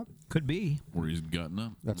stored up? Could be. where he's gutting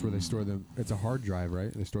it. That's where they store them. It's a hard drive,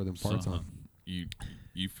 right? They store them parts So, on. You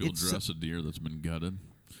field It's- dress a deer that's been gutted.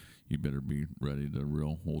 You better be ready to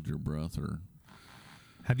real hold your breath or.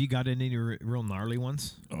 Have you got any real gnarly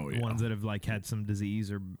ones? Oh, The yeah. ones that have like had some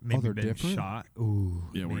disease or maybe they're been different? shot. Ooh,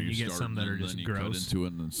 Yeah, where man, you get start some that and are then just you cut gross. into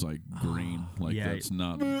it and it's like green. Like Yeah. that's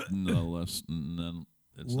not no less. Then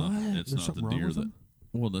it's What? not. It's There's not something the wrong deer with that. them?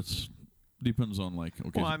 Well, that's depends on like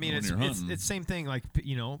okay. Well, I mean, when it's you're hunting, it's same thing. Like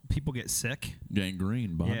people get sick.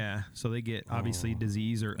 gangrene, bud. Yeah, so they get obviously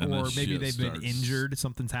disease or And that maybe shit they've been starts- injured.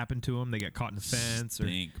 Something's happened to them. They get caught in a fence. Or,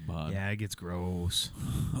 Stink, bud. yeah, it gets gross.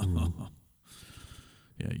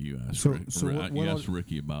 Yeah, you asked. So- Rick, so Ri- what you else- asked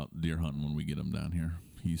Ricky about deer hunting when we get him down here.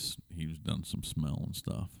 He's done some smell and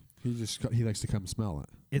stuff. He likes to come smell it.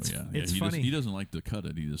 It's But it's he funny. he doesn't like to cut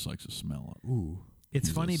it. He just likes to smell it. Ooh. It's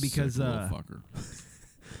He's funny a sick because little fucker.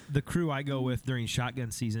 the crew I go with during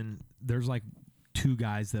shotgun season, there's like 2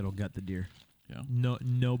 guys that'll gut the deer. Yeah.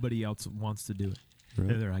 Nobody else wants to do it.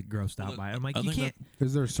 Really? They're like grossed out by it. I'm like, I you think can't.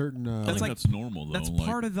 Is there a certain? I think like- that's normal though. That's like,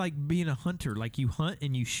 part of like being a hunter. Like you hunt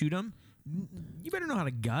and you shoot them. You better know how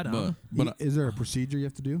to gut them. But is there a procedure you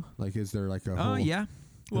have to do? Like, is there like a Oh whole? yeah.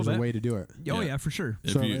 There's a way to do it. Oh Yeah. yeah, for sure.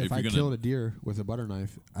 if so you if I you're gonna killed a deer with a butter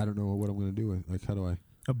knife, I don't know what I'm going to do with. Like, how do I?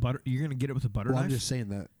 You're gonna get it with a butter Well, knife. I'm just saying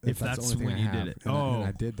that If that's that's the only thing when I you have, did it. and Oh.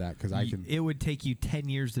 I did that because I can. It would take you 10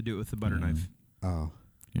 years to do it with a butter Mm. knife. Oh,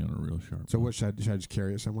 you know, real sharp. so what should I just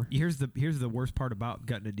carry it somewhere? Here's the worst part about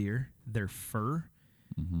gutting a deer. Their fur,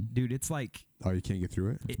 dude. It's like Oh, you can't get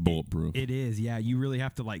through it. It's bulletproof. It is. Yeah, you really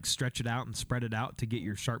have to like stretch it out and spread it out to get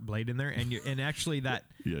your sharp blade in there. And actually that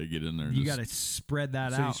yeah, get in there. and you just- got to spread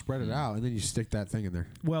that So you out. spread it out and then you stick that thing in there.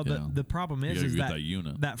 Well, Yeah. the problem You is gotta get that that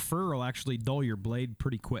unit. that fur will actually dull your blade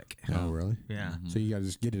pretty quick. Oh, really? Yeah. So you gotta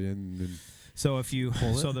just get it in. And So if you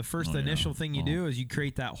Pull it? the first Oh, yeah. initial thing you Oh. do is you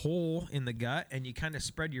create that hole in the gut and you kind of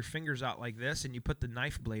spread your fingers out like this and you put the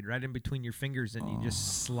knife blade right in between your fingers and you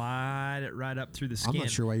just slide it right up through the I'm skin. not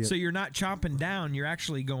sure why you- So you're not chopping down, you're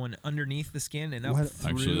actually going underneath the skin and up Why- through.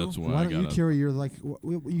 Actually, that's why, why I don't you got carry your like?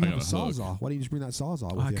 You have got a a sawzall. Why don't you just bring that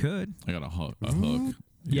sawzall with I you? could. I got a hook. A hook. You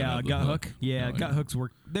Yeah, gotta a have the gut hook. Yeah, Oh, gut hooks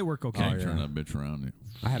work. They work okay. Can't Oh, turn yeah. that bitch around.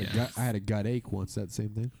 I had Yeah. I had a gut ache once. That same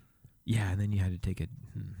thing. Yeah, and then you had to take it.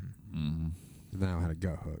 Mm-hmm. And now I had a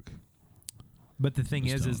gut hook. But the thing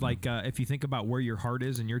Just is telling like if you think about where your heart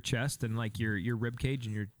is in your chest and like your rib cage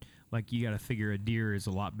and your like you got to figure a deer is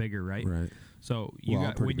a lot bigger, right? Right. So you Well,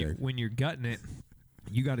 got pretty big. when you're gutting it,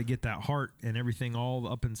 you got to get that heart and everything all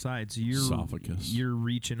up inside. So Esophagus. you're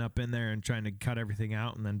reaching up in there and trying to cut everything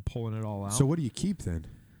out and then pulling it all out. So what do you keep then?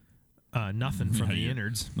 Nothing from Yeah, the you-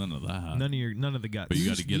 innards. None of that. None of the guts. But you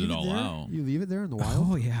got to Just get leave it all there? out. You leave it there in the wild?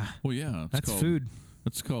 Oh yeah, Well, yeah. It's that's called, food.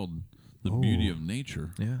 It's called the Oh. beauty of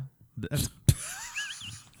nature. Yeah. That's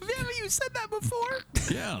Haven't you said that before?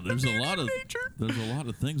 Yeah, there's a lot of nature. there's a lot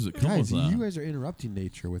of things that come Guys, with that. you guys are interrupting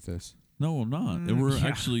nature with this. No, I'm not. And we're yeah.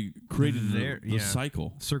 actually creating There- the yeah.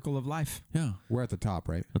 cycle. Circle of life. Yeah, We're at the top,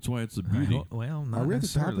 right? that's why it's the beauty. Well, not Are we at the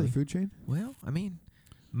top of necessarily. the food chain? Well, I mean,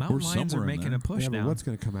 mountain We're lions are somewhere in making there. a push Yeah, but now. what's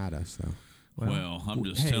going to come at us, though? Well, I'm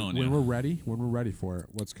just hey, telling when you. we're ready for it,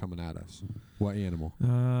 what's coming at us? What animal?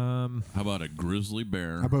 How about a grizzly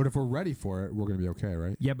bear? How about if we're ready for it, we're going to be okay,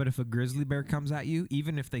 right? yeah, but if a grizzly bear comes at you,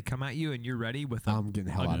 even if they come at you and you're ready with a, I'm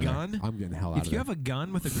getting hell a out of gun, there. I'm getting hell out if of you there. have a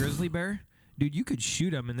gun with a grizzly bear, dude, you could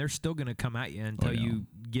shoot them and they're still gonna come at you until yeah. you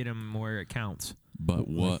get them where it counts, But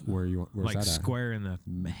what? Where's like that at? square in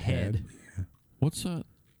the head. What's that?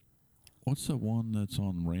 What's that one that's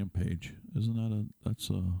on Rampage? Isn't that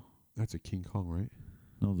That's a King Kong, right?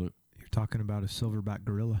 no the You're talking about a silverback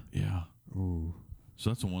gorilla. yeah. Ooh. So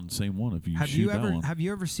that's the one, same one. If you Have shoot you that ever one, have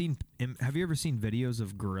you ever seen videos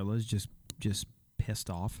of gorillas just pissed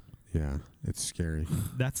off? Yeah, it's scary.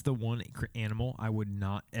 That's the one animal I would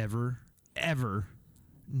not ever,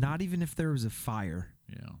 not even if there was a fire.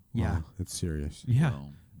 yeah. Yeah. Wow, it's serious. Yeah.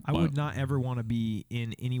 Well, I would not ever want to be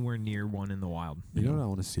in anywhere near one in the wild. You know what I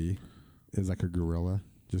want to see is like a gorilla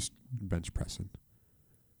just bench pressing.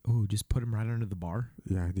 Oh, just put them right under the bar.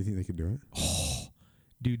 Yeah, do you think they could do it?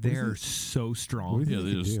 Dude, What is they're it? so What strong. do Yeah, you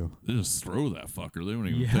they think they just do? they just throw that fucker. They don't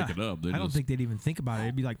even Yeah. pick it up. They I don't just think they'd even think about it.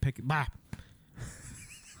 It'd be like pick it. Bah.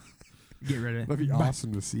 Get rid of it. That'd be Bah.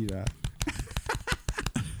 awesome to see that.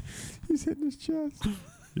 He's hitting his chest.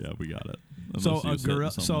 yeah, we got it. So Unless he a was hitting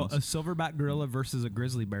gorilla, so something a else. silverback gorilla versus a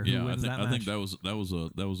grizzly bear. Who yeah, wins that I think match? that was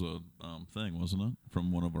a thing, wasn't it,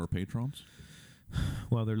 from one of our patrons?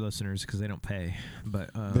 Well, they're listeners because they don't pay. But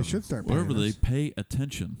They should start paying Wherever they us. pay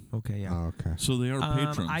attention, Okay, yeah. Oh, okay. so they are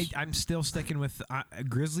patrons. I'm still sticking with a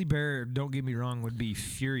grizzly bear. Don't get me wrong, would be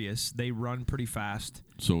furious. They run pretty fast.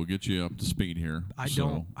 So we'll get you up to speed here. I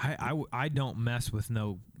don't mess with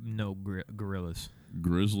no gorillas.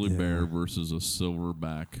 Grizzly Yeah. bear versus a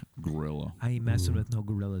silverback gorilla. I ain't messing with no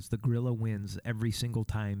gorillas. The gorilla wins every single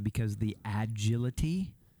time because the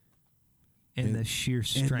agility and the sheer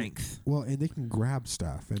strength. And they can grab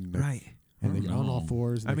stuff and Right. and they get on all No.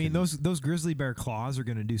 fours. and I they mean, can- those grizzly bear claws are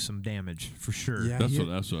going to do some damage for sure. Yeah. That's what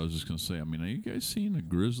I was just gonna say. I mean, are you guys seen a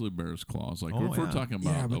grizzly bear's claws? Like Oh, if we're yeah. talking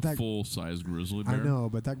Yeah, about but a that- full size grizzly I bear, know,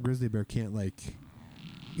 but that grizzly bear can't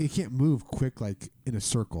it can't move quick like in a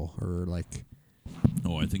circle or like.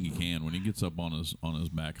 oh, I think he can. When he gets up on his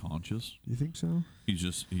back haunches, You think so? he's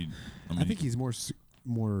just I I mean, think he's more he's-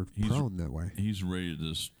 prone that way he's ready to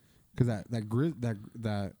just because that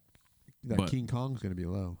But- King Kong's gonna be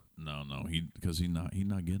low. no, because he's not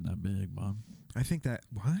getting that big, Bob. I think that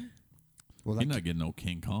what? Well, You're not getting no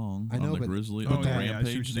King Kong I know, on the but- grizzly, but on the that- yeah, I see what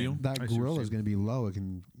you're rampage deal. saying. that I see what gorilla you're is saying. going to be low. It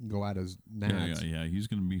can go at his Yeah, gnats. yeah. He's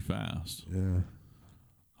going to be fast. Yeah.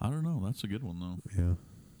 I don't know. That's a good one though. Yeah.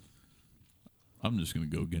 I'm just going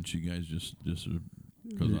to go against you guys just because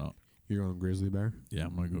You're on grizzly bear. yeah,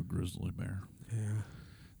 I'm going to go grizzly bear. Yeah.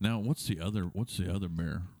 Now, what's the other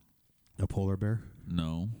bear? A polar bear.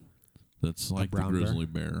 No. That's like the brown bear? grizzly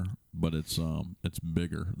bear, but it's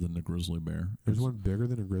bigger than the grizzly bear. There's It's- one bigger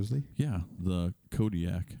than a grizzly. Yeah, the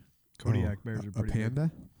Kodiak. Kodiak Oh, bears are a pretty big.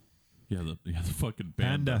 panda. Yeah, the fucking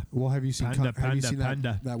panda. Panda. Well, have you seen? Panda, have you panda, seen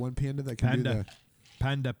panda. that one panda that can do Panda. the?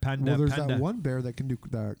 Panda, panda, Well, there's panda. that one bear that can do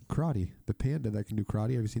the karate. The panda that can do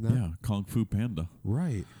karate. Have you seen that? Yeah, Kung Fu Panda.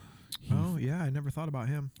 Right. Oh yeah, I never thought about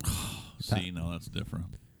him. See, no, that's different.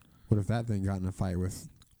 What if that thing got in a fight with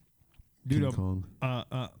Dude, King Kong?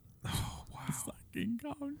 It's not King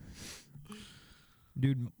Kong.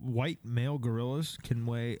 Dude, white male gorillas can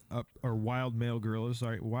weigh up, or wild male gorillas.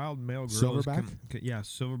 Sorry, wild male gorillas. Silverback? Yeah,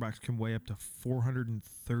 silverbacks can weigh up to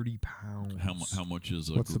 430 pounds. How much is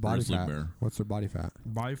a What's the body grizzly fat? bear? What's their body fat?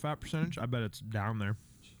 Body fat percentage? I bet it's down there.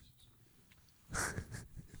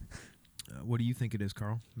 What do you think it is,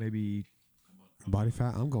 Carl? Maybe Body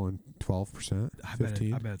fat? I'm going 12%, I bet,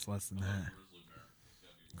 15. I bet it's less than that.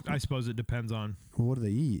 I suppose it depends on Well, what do they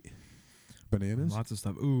eat? Bananas? lots of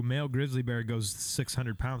stuff. Ooh, male grizzly bear goes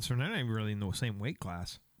 600 pounds, so they're not even really in the same weight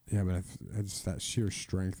class. Yeah, but it's that sheer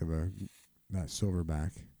strength of that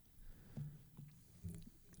silverback.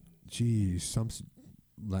 Geez, some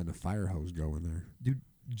letting a fire hose go in there. Dude,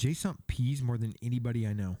 Jason pees more than anybody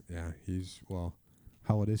I know. Yeah,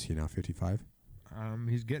 how old is he now? 55?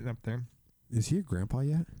 He's getting up there. Is he a grandpa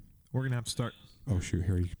yet? We're gonna have to start. Oh shoot,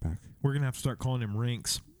 here he's back. We're gonna have to start calling him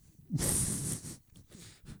Rinks.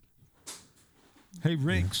 Hey,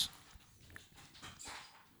 Rinks.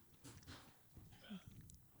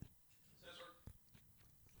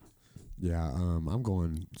 Yeah, I'm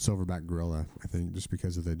going silverback gorilla, I think, just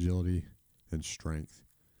because of the agility and strength.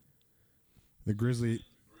 The grizzly.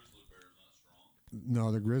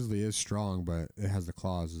 No, the grizzly is strong, but it has the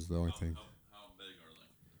claws is the only thing. How big are they?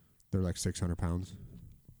 They're like 600 pounds.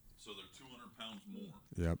 So they're 200 pounds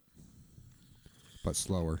more. Yep. But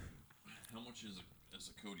slower. How much is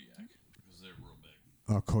a Kodiak? Because they're real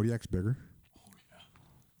big. Kodiak's bigger. Oh yeah,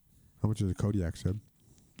 How much is a Kodiak, Seb?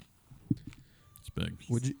 it's big.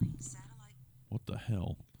 What the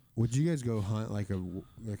hell? Would you guys go hunt like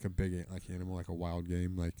a big animal, like a wild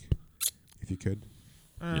game, like if you could?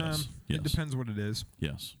 Yes. It depends what it is.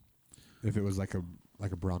 Yes. If it was like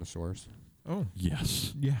a brontosaurus. Oh,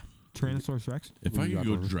 Yes. yeah. Tyrannosaurus Rex. If What I do you could got,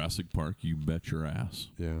 go Norman? Jurassic Park, you bet your ass.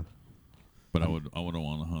 Yeah. But I would want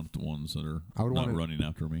to hunt the ones that are I would not wanna- running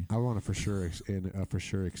after me. I would want a for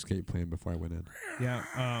sure escape plan before I went in. Yeah.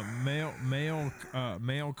 Male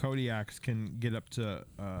Kodiaks can get up to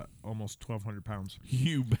almost 1,200 pounds.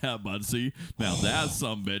 You bet, bud. See, now that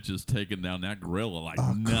some bitch is taking down that gorilla like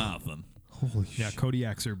nothing. Holy Yeah, shit.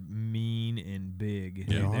 Kodiaks are mean and big.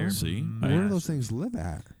 Yeah, They're see? Where do massive. those things live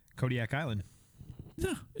at? Kodiak Island.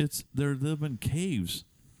 Yeah, they live in caves.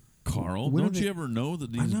 Carl, When are don't you they- ever know that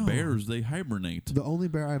I these know. bears they hibernate? The only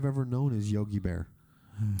bear I've ever known is Yogi Bear.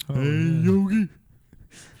 Oh, yeah. Yogi,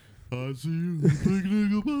 I see you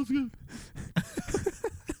picking a basket.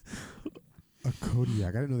 A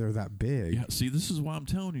Kodiak. I didn't know they were that big. Yeah, see, this is why I'm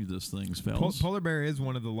telling you this things, fellas. Polar bear is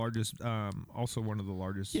one of the largest. Also one of the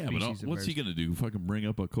largest. Yeah, but species of what's he bears. gonna do? Fucking bring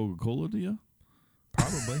up a Coca-Cola to you?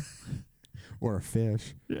 Probably. Or a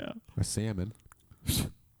fish. Yeah. A salmon.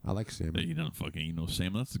 I like salmon. He doesn't fucking eat no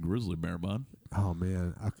salmon. That's the grizzly bear, bud. Oh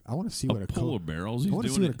man, I want to see A what a polar bear. All he's I want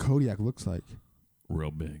to see doing what a it Kodiak looks like.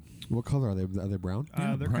 real big. What color are they? Are they brown?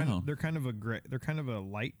 Yeah, brown. They're kind of a gray. They're kind of a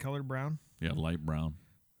light colored brown. Yeah, light brown.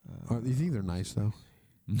 You think they're nice though?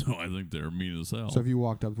 No, I think they're mean as hell. So if you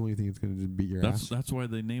walked up to one, you think it's going to just beat your ass? That's why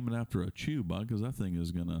they name it after a chew, bud, because that thing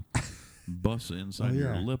is gonna bust the inside Oh,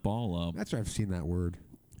 your yeah. lip all up. That's where I've seen that word.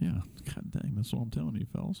 Yeah, god dang, that's what I'm telling you,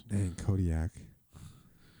 fellas. Dang, Kodiak.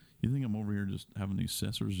 You think I'm over here just having these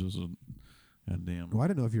scissors just a goddamn? Well, I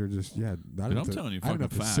didn't know if you were just Dude, I'm telling you I don't know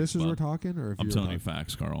if fucking the facts, sisters were bud. talking or if I'm you were telling you talking.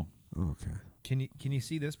 facts, Carl. Oh, okay. Can you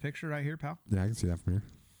see this picture right here, pal? Yeah, I can see that from here.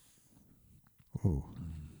 Oh,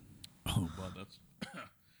 Oh, bud, that's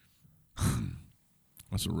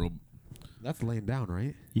that's a real. that's laying down,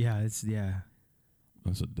 right? Yeah,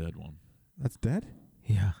 That's a dead one. That's dead.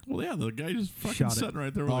 yeah. Well, yeah, the guy just fucking Shot it. sitting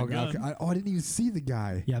right there with Oh, a gun. okay. I didn't even see the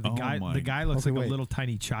guy. Yeah, Oh my- the guy looks Okay, like wait. a little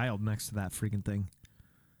tiny child next to that freaking thing.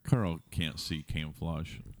 Carl can't see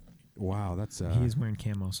camouflage. Wow, that's He's wearing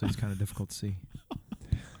camo, so it's kind of difficult to see.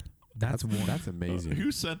 That's one. that's amazing.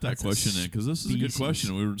 Who sent that That's a question in? Because this is a good species.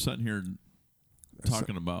 question. We were sitting here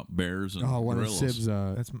talking about bears and one of gorillas. Sib's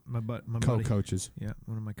That's my buddy. co-coaches. Yeah,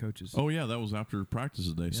 one of my coaches. Oh yeah, that was after practice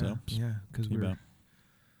today. yeah, So yeah, because we You were bet.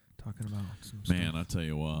 talking about some man, stuff. I tell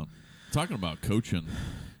you what, talking about coaching.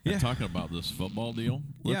 Yeah. And talking about this football deal.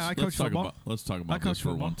 Yeah, I coach football. Let's talk I about coach this for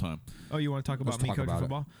football. one time. Oh, you want to talk about Let's me talk coaching about it.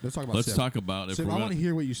 football? Let's talk about Let's Sib. talk about if Sib, we're I gonna, want to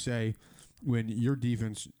hear what you say when your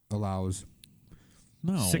defense allows.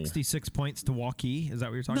 no 66 points to Waukee. Is that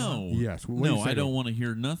what you're talking no about? Yes. What do you no. say I to don't him? want to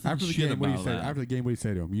hear nothing After the shit game, what do about you say? that. After the game, what do you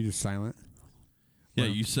say to him? You just silent. Yeah,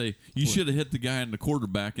 you say you should have hit the guy in the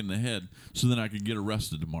quarterback in the head, so then I could get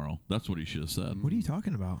arrested tomorrow. That's what he should have said. What are you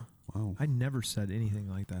talking about? Wow. I never said anything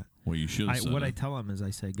like that. Well, you should have said What it. I tell him is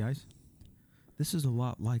I say, guys, this is a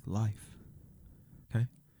lot like life. Okay?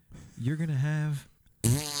 You're going to have...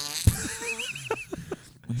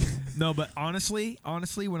 No, but honestly,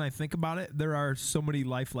 when I think about it, there are so many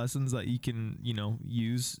life lessons that you can,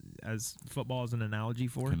 use as football as an analogy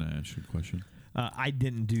for. Can I ask you a question? I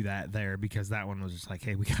didn't do that there because that one was just like,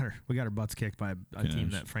 hey, we got our butts kicked by a Can I team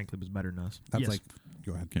ask- that frankly was better than us. That's Yes. like.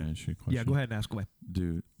 Go ahead. Can I ask you a question? Yeah, go ahead and ask away.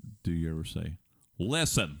 Do you ever say,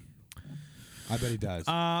 listen? I bet he does.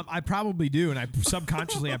 I probably do, and I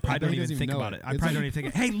subconsciously I probably bet don't he even doesn't think even know about it. it. I It's probably like- don't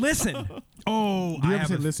even think. Hey, listen! Oh, do you I ever have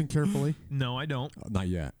say a, listen carefully? no, I don't. Not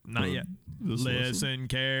yet. Not yet. Just Listen Hey,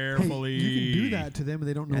 carefully. you can do that to them, and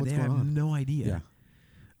they don't know Yeah, what's they going have on. no idea.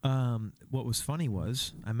 Yeah. What was funny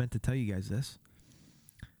was I meant to tell you guys this.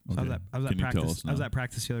 So Okay. I was at Can you tell practice. us I was now? at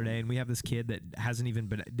practice the other day, and we have this kid that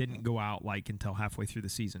didn't go out like until halfway through the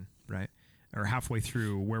season, right? Or halfway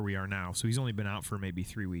through where we are now. So he's only been out for maybe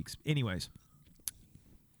 3 weeks. Anyways,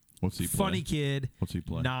 What's he play? funny kid. What's he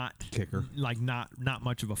play? Not Kicker. like not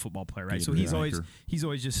much of a football player, right? So Good he's always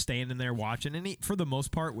striker. just standing there watching, and for the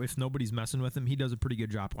most part, if nobody's messing with him, he does a pretty good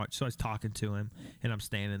job watch. So I was talking to him, and I'm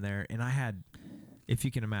standing there, and I had, if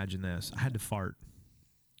you can imagine this, I had to fart.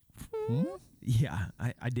 Yeah,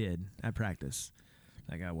 I did at practice.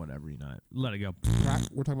 I got whatever, let it go.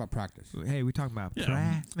 We're talking about practice. Hey, we talking about Yeah.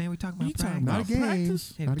 man. We talking about You talking practice. Not a game.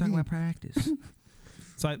 practice? Hey, Not we're a talking game. about practice.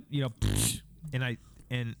 So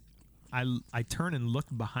I turn and look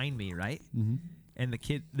behind me, right? Mm-hmm. And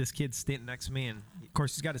this kid's standing next to me, and of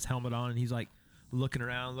course he's got his helmet on, and he's like looking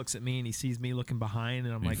around, looks at me, and he sees me looking behind,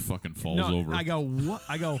 and I'm He like, fucking falls no. over. I go, what?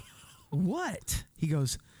 What? He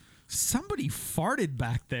goes, somebody farted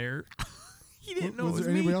back there. He didn't know it Was was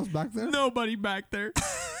there me. anybody else back there? Nobody back there.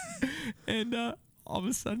 And all of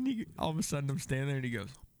a sudden I'm standing there, and he goes,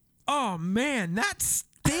 "Oh man, that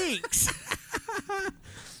stinks."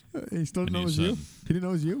 He still didn't And know you it was you? said- He didn't know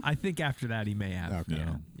it was you? I think after that he may have. Okay.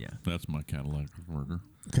 Yeah. Yeah. That's my Cadillac converter.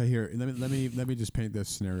 Okay, here. Let me just paint this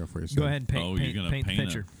scenario for you. Go ahead and paint. Oh, paint, you're gonna paint the paint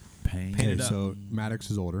picture. Paint. Paint Okay, it up. so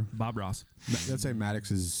Maddox is older. Bob Ross. Let's say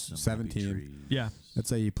Maddox is 17. Yeah. Let's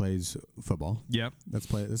say he plays football. Yep. Let's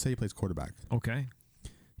say he plays quarterback. Okay.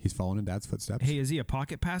 He's following in Dad's footsteps. Hey, is he a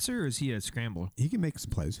pocket passer or is he a scrambler? He can make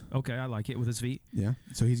some plays. Okay, I like it with his feet. Yeah.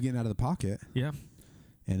 So he's getting out of the pocket, Yeah.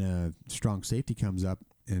 and a strong safety comes up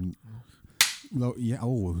and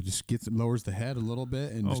just lowers the head a little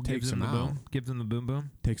bit and just takes gives him him the out. boom. Gives him the boom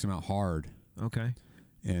boom. Takes him out hard. Okay.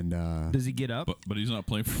 And Does he get up? But he's not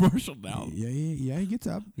playing for Marshall now. yeah, he gets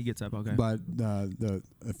up. He gets up. Okay. But the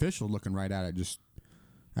official looking right at it just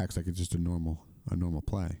acts like it's just a normal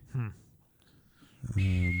play.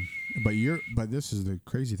 But this is the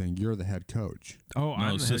crazy thing. You're the head coach. Oh, No, I'm the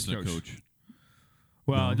head assistant coach. coach.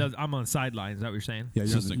 Well, No. it does. I'm on the sidelines. Is that what you're saying? Yeah,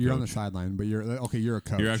 Assistant you're on the coach. sideline, but you're a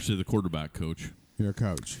coach. You're actually the quarterback coach. You're a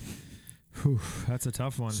coach. Whew, that's a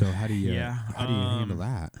tough one. So how do you Yeah, how do you handle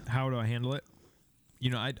that? How do I handle it?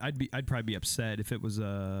 I'd probably be upset if it was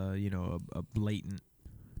a blatant,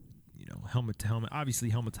 helmet to helmet. Obviously,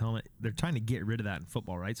 helmet to helmet. They're trying to get rid of that in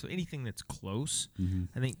football, right? So anything that's close,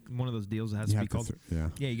 I think one of those deals that has You to have be called. yeah.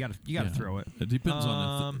 Yeah, you got to Yeah. throw it. It depends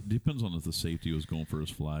on if the safety was going for his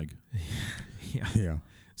flag. Yeah. Yeah.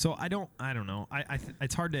 So I don't know.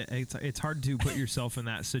 It's hard to put yourself in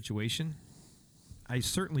that situation. I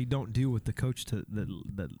certainly don't do what the coach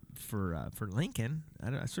for Lincoln.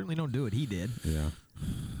 I certainly don't do what he did. Yeah.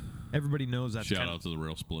 Everybody knows that's Shout out to the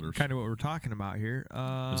rail splitters. kind of what we're talking about here.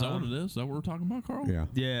 Is that what it is? Is that what we're talking about, Carl? Yeah.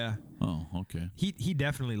 Yeah. Oh, okay. He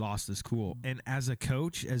definitely lost his cool. And as a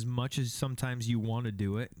coach, as much as sometimes you want to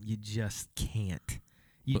do it, you just can't.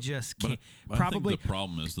 You just can't. But Probably. I think the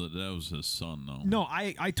problem is that was his son, though. No,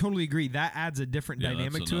 I totally agree. That adds a different Yeah,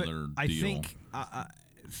 dynamic that's to it. another I deal. think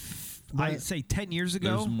I'd say 10 years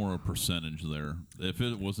ago. There's more a percentage there. If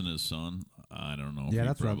it wasn't his son, I don't know. Yeah, if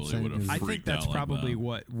that's he what I'm probably saying would have is- I freaked think that's out like probably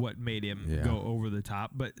that. what made him Yeah. go over the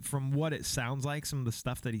top. But from what it sounds like, some of the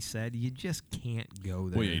stuff that he said, you just can't go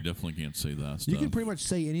there. Well, yeah, you definitely can't say that stuff. You can pretty much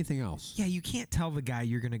say anything else. Yeah, you can't tell the guy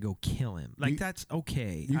you're going to go kill him. Like, You- that's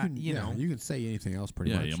okay. You can, you know. you can say anything else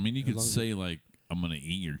pretty yeah, much. I mean, you as could long as- say like, "I'm going to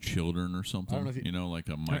eat your children" or something. know if you- Like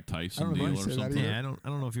a Mike Tyson know if you deal can or say that something. either. Yeah, I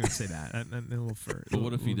don't know if you're going to say that. I'm a little far. But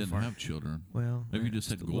what if he a little didn't far. have children? Well, Maybe he just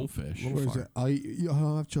had goldfish. What is it?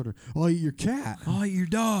 I'll have children. I'll eat your cat. Oh, your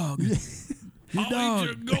dog. I'll dog. eat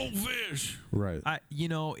your goldfish. Right.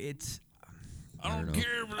 It's. I don't know.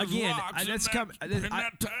 care if there's Again, rocks that's in, come- that, in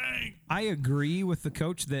that tank. I agree with the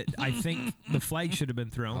coach that I think the flag should have been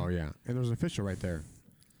thrown. Oh yeah, and there's an official right there.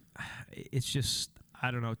 It's just,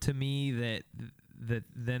 I don't know. To me, that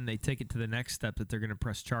then they take it to the next step that they're going to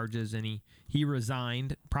press charges, and he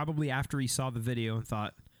resigned probably after he saw the video and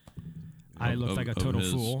thought, I looked like a total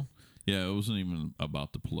fool. Yeah, it wasn't even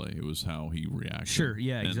about the play. It was how he reacted. Sure,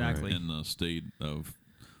 yeah, And- exactly. In the state of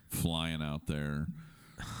flying out there,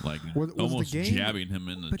 like Was the almost game- jabbing him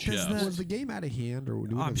in the But does chest. that- Was the game out of hand, or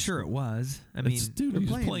I'm sure it was. I mean, Dude, they're he's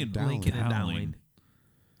playing playing Dowling. Lincoln and Dowling. Dowling.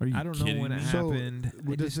 Are you I don't know kidding when it me? happened.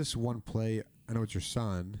 So, It does just- this one play? I know it's your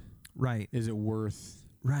son. Right, Is it worth?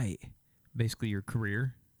 right. Basically, your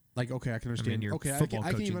career. Like, okay, I can understand. your okay, I football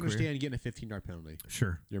can coaching even career. understand getting a 15-yard penalty.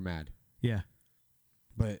 Sure. You're mad, Yeah.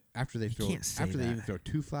 but after they throw, can't say after they that. even throw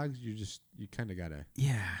 2 flags, you kind of gotta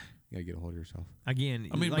Yeah. get a hold of yourself. Again,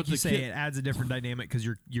 I mean, like but you the say, kid- it adds a different dynamic because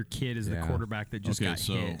your kid is the Yeah. quarterback that just Okay, got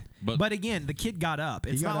so- hit. but- But again, the kid got up.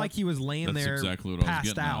 It's got not up. like he was laying That's there exactly what I was passed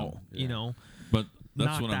getting at. out. You know, But that's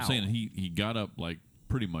knocked what I'm saying. out. He got up like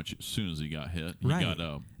pretty much as soon as he got hit. He right? got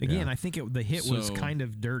up. Again, Yeah. I think the hit was So- kind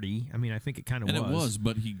of dirty. I mean, I think it kind of And was. it was,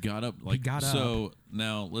 but he got up. Like got so.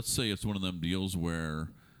 Now let's say it's one of them deals where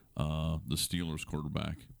the Steelers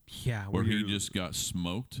quarterback, Yeah, where he you're- just got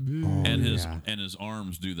smoked, Oh, and yeah. his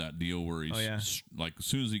arms do that deal where he's Oh, yeah. like as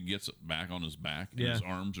soon as he gets back on his back, Yeah. his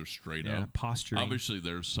arms are straight yeah, up. posturing. Obviously,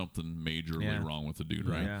 there's something majorly Yeah. wrong with the dude,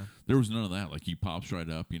 right? Yeah. There was none of that. Like he pops right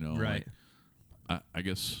up, Right. Like, I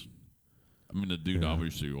guess. I mean, the dude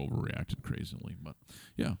obviously overreacted crazily, but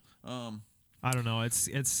yeah. I don't know.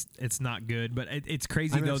 It's not good, but it's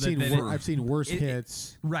crazy I mean, though I've seen worse it-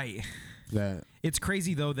 hits right. that. It's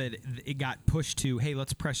crazy though that it got pushed to, hey,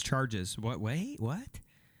 let's press charges. What? Wait, what?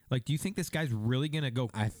 Like, do you think this guy's really gonna go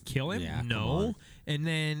kill him? yeah, come No. on. And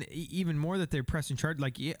then even more that they're pressing charge.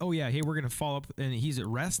 Like, oh yeah, hey, we're gonna follow up, and he's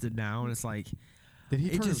arrested now, and it's like, Did he?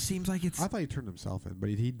 it turn just seems like it's I thought he turned himself in, but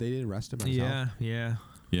they did arrest him. yeah.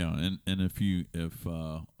 Yeah, and if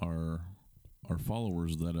our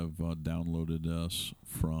followers that have downloaded us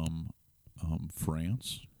from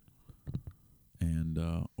France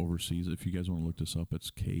and overseas, if you guys want to look this up, it's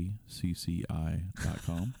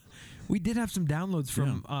kcci.com. We did have some downloads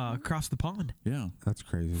from across the pond. Yeah, That's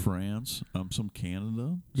crazy. France, some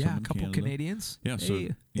Canada. Yeah, some a in couple Canada. Canadians. Yeah, so Hey.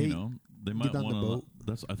 you Hey, know they might on the want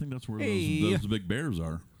boat. to. I think that's where Hey. those big bears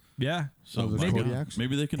are. Yeah. So those my God, Kodiaks?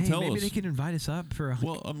 maybe they can Hey, tell maybe us. they can invite us up for a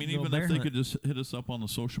Well, I mean, little even bear if they hunt. could just hit us up on the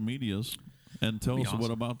social medias and tell That'd us be awesome.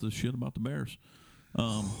 what about the shit about the Bears.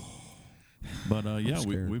 But yeah,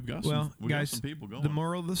 scared. we've got Well, some, we guys, got some people going. the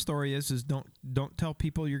moral of the story is don't tell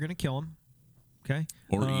people you're gonna kill them. Okay.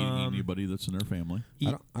 or eating anybody that's in their family.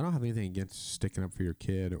 I don't have anything against sticking up for your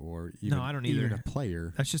kid or even, I don't even either. a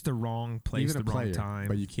player. That's just the wrong place, Even the a player, wrong time.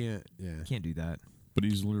 but you can't. Yeah, can't do that. But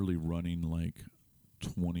he's literally running like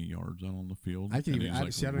 20 yards out on the field. I can and even. he's, I,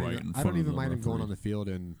 like, see, I don't right even. in I front don't of even the mind him going referee. on the field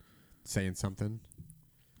and saying something.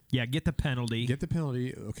 Yeah, get the penalty. Get the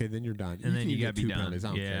penalty. Okay, then you're done. And then can you even gotta get be 2 done. penalties. I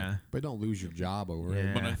don't Yeah. care. But don't lose your job over it.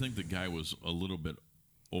 Yeah. But I think the guy was a little bit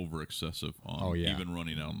over excessive on Oh, yeah. even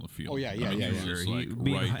running out on the field. Oh, yeah, I yeah, mean, yeah, he was yeah. just, He like,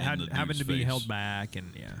 being- right in had- the having dude's to be face. held back,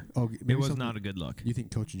 and yeah, Oh, it maybe was something- not a good look. You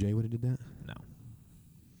think Coach Jay would have did that? No.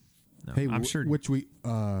 No, Hey, I'm sure. Which we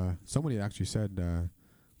somebody actually said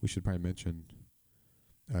we should probably mention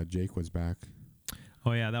Jake was back.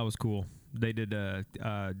 Oh yeah, that was cool. They did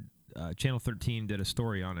Channel 13 did a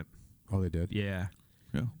story on it. Oh, they did. Yeah.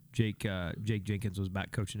 Yeah. Jake Jenkins was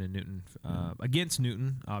back coaching in Newton against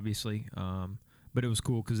Newton, obviously. But it was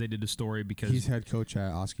cool because they did a story because He's head coach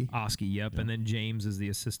at Oski. Oski, yep, and then James is the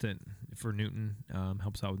assistant for Newton.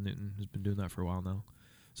 Helps out with Newton. Has been doing that for a while now.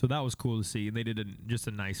 So that was cool to see. And they did just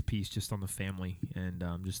a nice piece just on the family and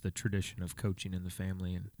just the tradition of coaching in the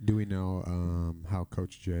family. And Do we know how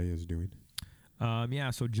Coach Jay is doing? yeah,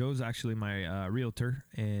 so Joe's actually my realtor,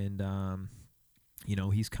 and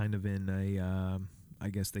he's kind of in a I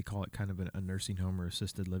guess they call it kind of a nursing home or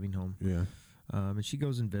assisted living home. Yeah. And she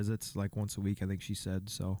goes and visits like once a week, I think she said.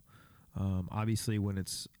 So obviously when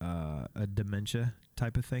it's a dementia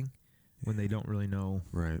type of thing, when they don't really know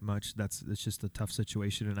Right. much. It's just a tough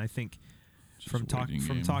situation, and I think Just from a waiting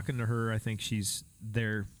game. talking to her, I think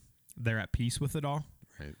they're at peace with it all.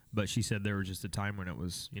 Right. But she said there was just a time when it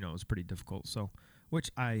was pretty difficult. So, which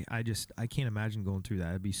I can't imagine going through that.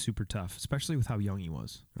 It'd be super tough, especially with how young he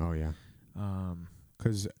was. Oh yeah.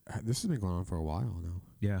 Because this has been going on for a while now.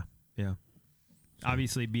 Yeah.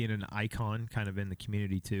 Obviously, being an icon kind of in the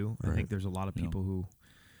community too. I Right. think there's a lot of Yeah. people who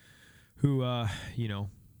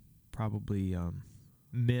probably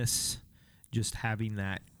miss just having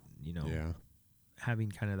that, Yeah.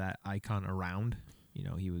 having kind of that icon around.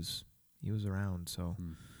 He was around. So,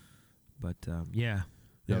 but Yeah,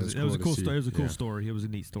 it it was was a cool cool to story. It was a see. cool Yeah. story. It was a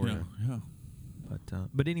neat story. Yeah.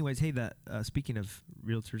 But anyways, hey, that speaking of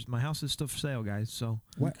realtors, my house is still for sale, guys. So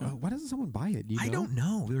Why doesn't someone buy it? Do you I know? don't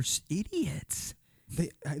know. There's idiots.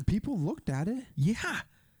 People looked at it. Yeah,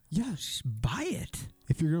 Yeah. just buy it.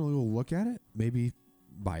 If you're gonna go look at it, maybe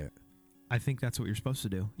buy it. I think that's what you're supposed to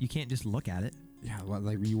do. You can't just look at it. Yeah.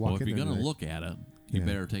 Like you walk Well, if in you're there gonna and look at it, you Yeah.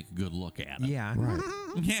 better take a good look at it. Yeah. Right.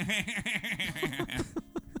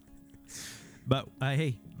 But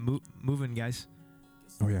hey, moving, guys.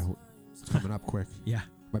 Oh yeah. It's coming up quick. Yeah,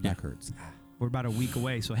 My back hurts. we're about a week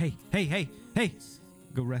away. So hey,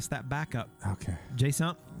 go rest that back up. Okay.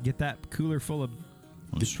 Jason, get that cooler full of.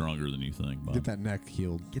 I'm stronger than you think, Bob. Get that neck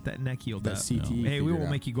healed. Get that neck healed That up. CTE. Hey, we figured won't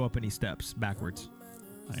out. make you go up any steps backwards.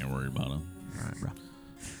 I ain't worried about it. All right, bro.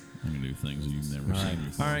 I'm gonna do things that you've never All seen right.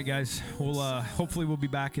 before. All right, guys. We'll hopefully we'll be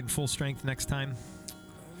back in full strength next time.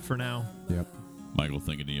 For now, Yep. Michael,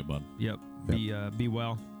 thinking of you, bud. yep. Be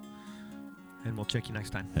well, and we'll check you next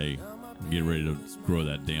time. Hey, get ready to grow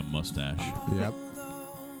that damn mustache. Yep.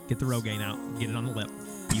 Get the Rogaine out. Get it on the lip.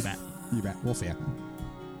 You bet. You bet. We'll see ya.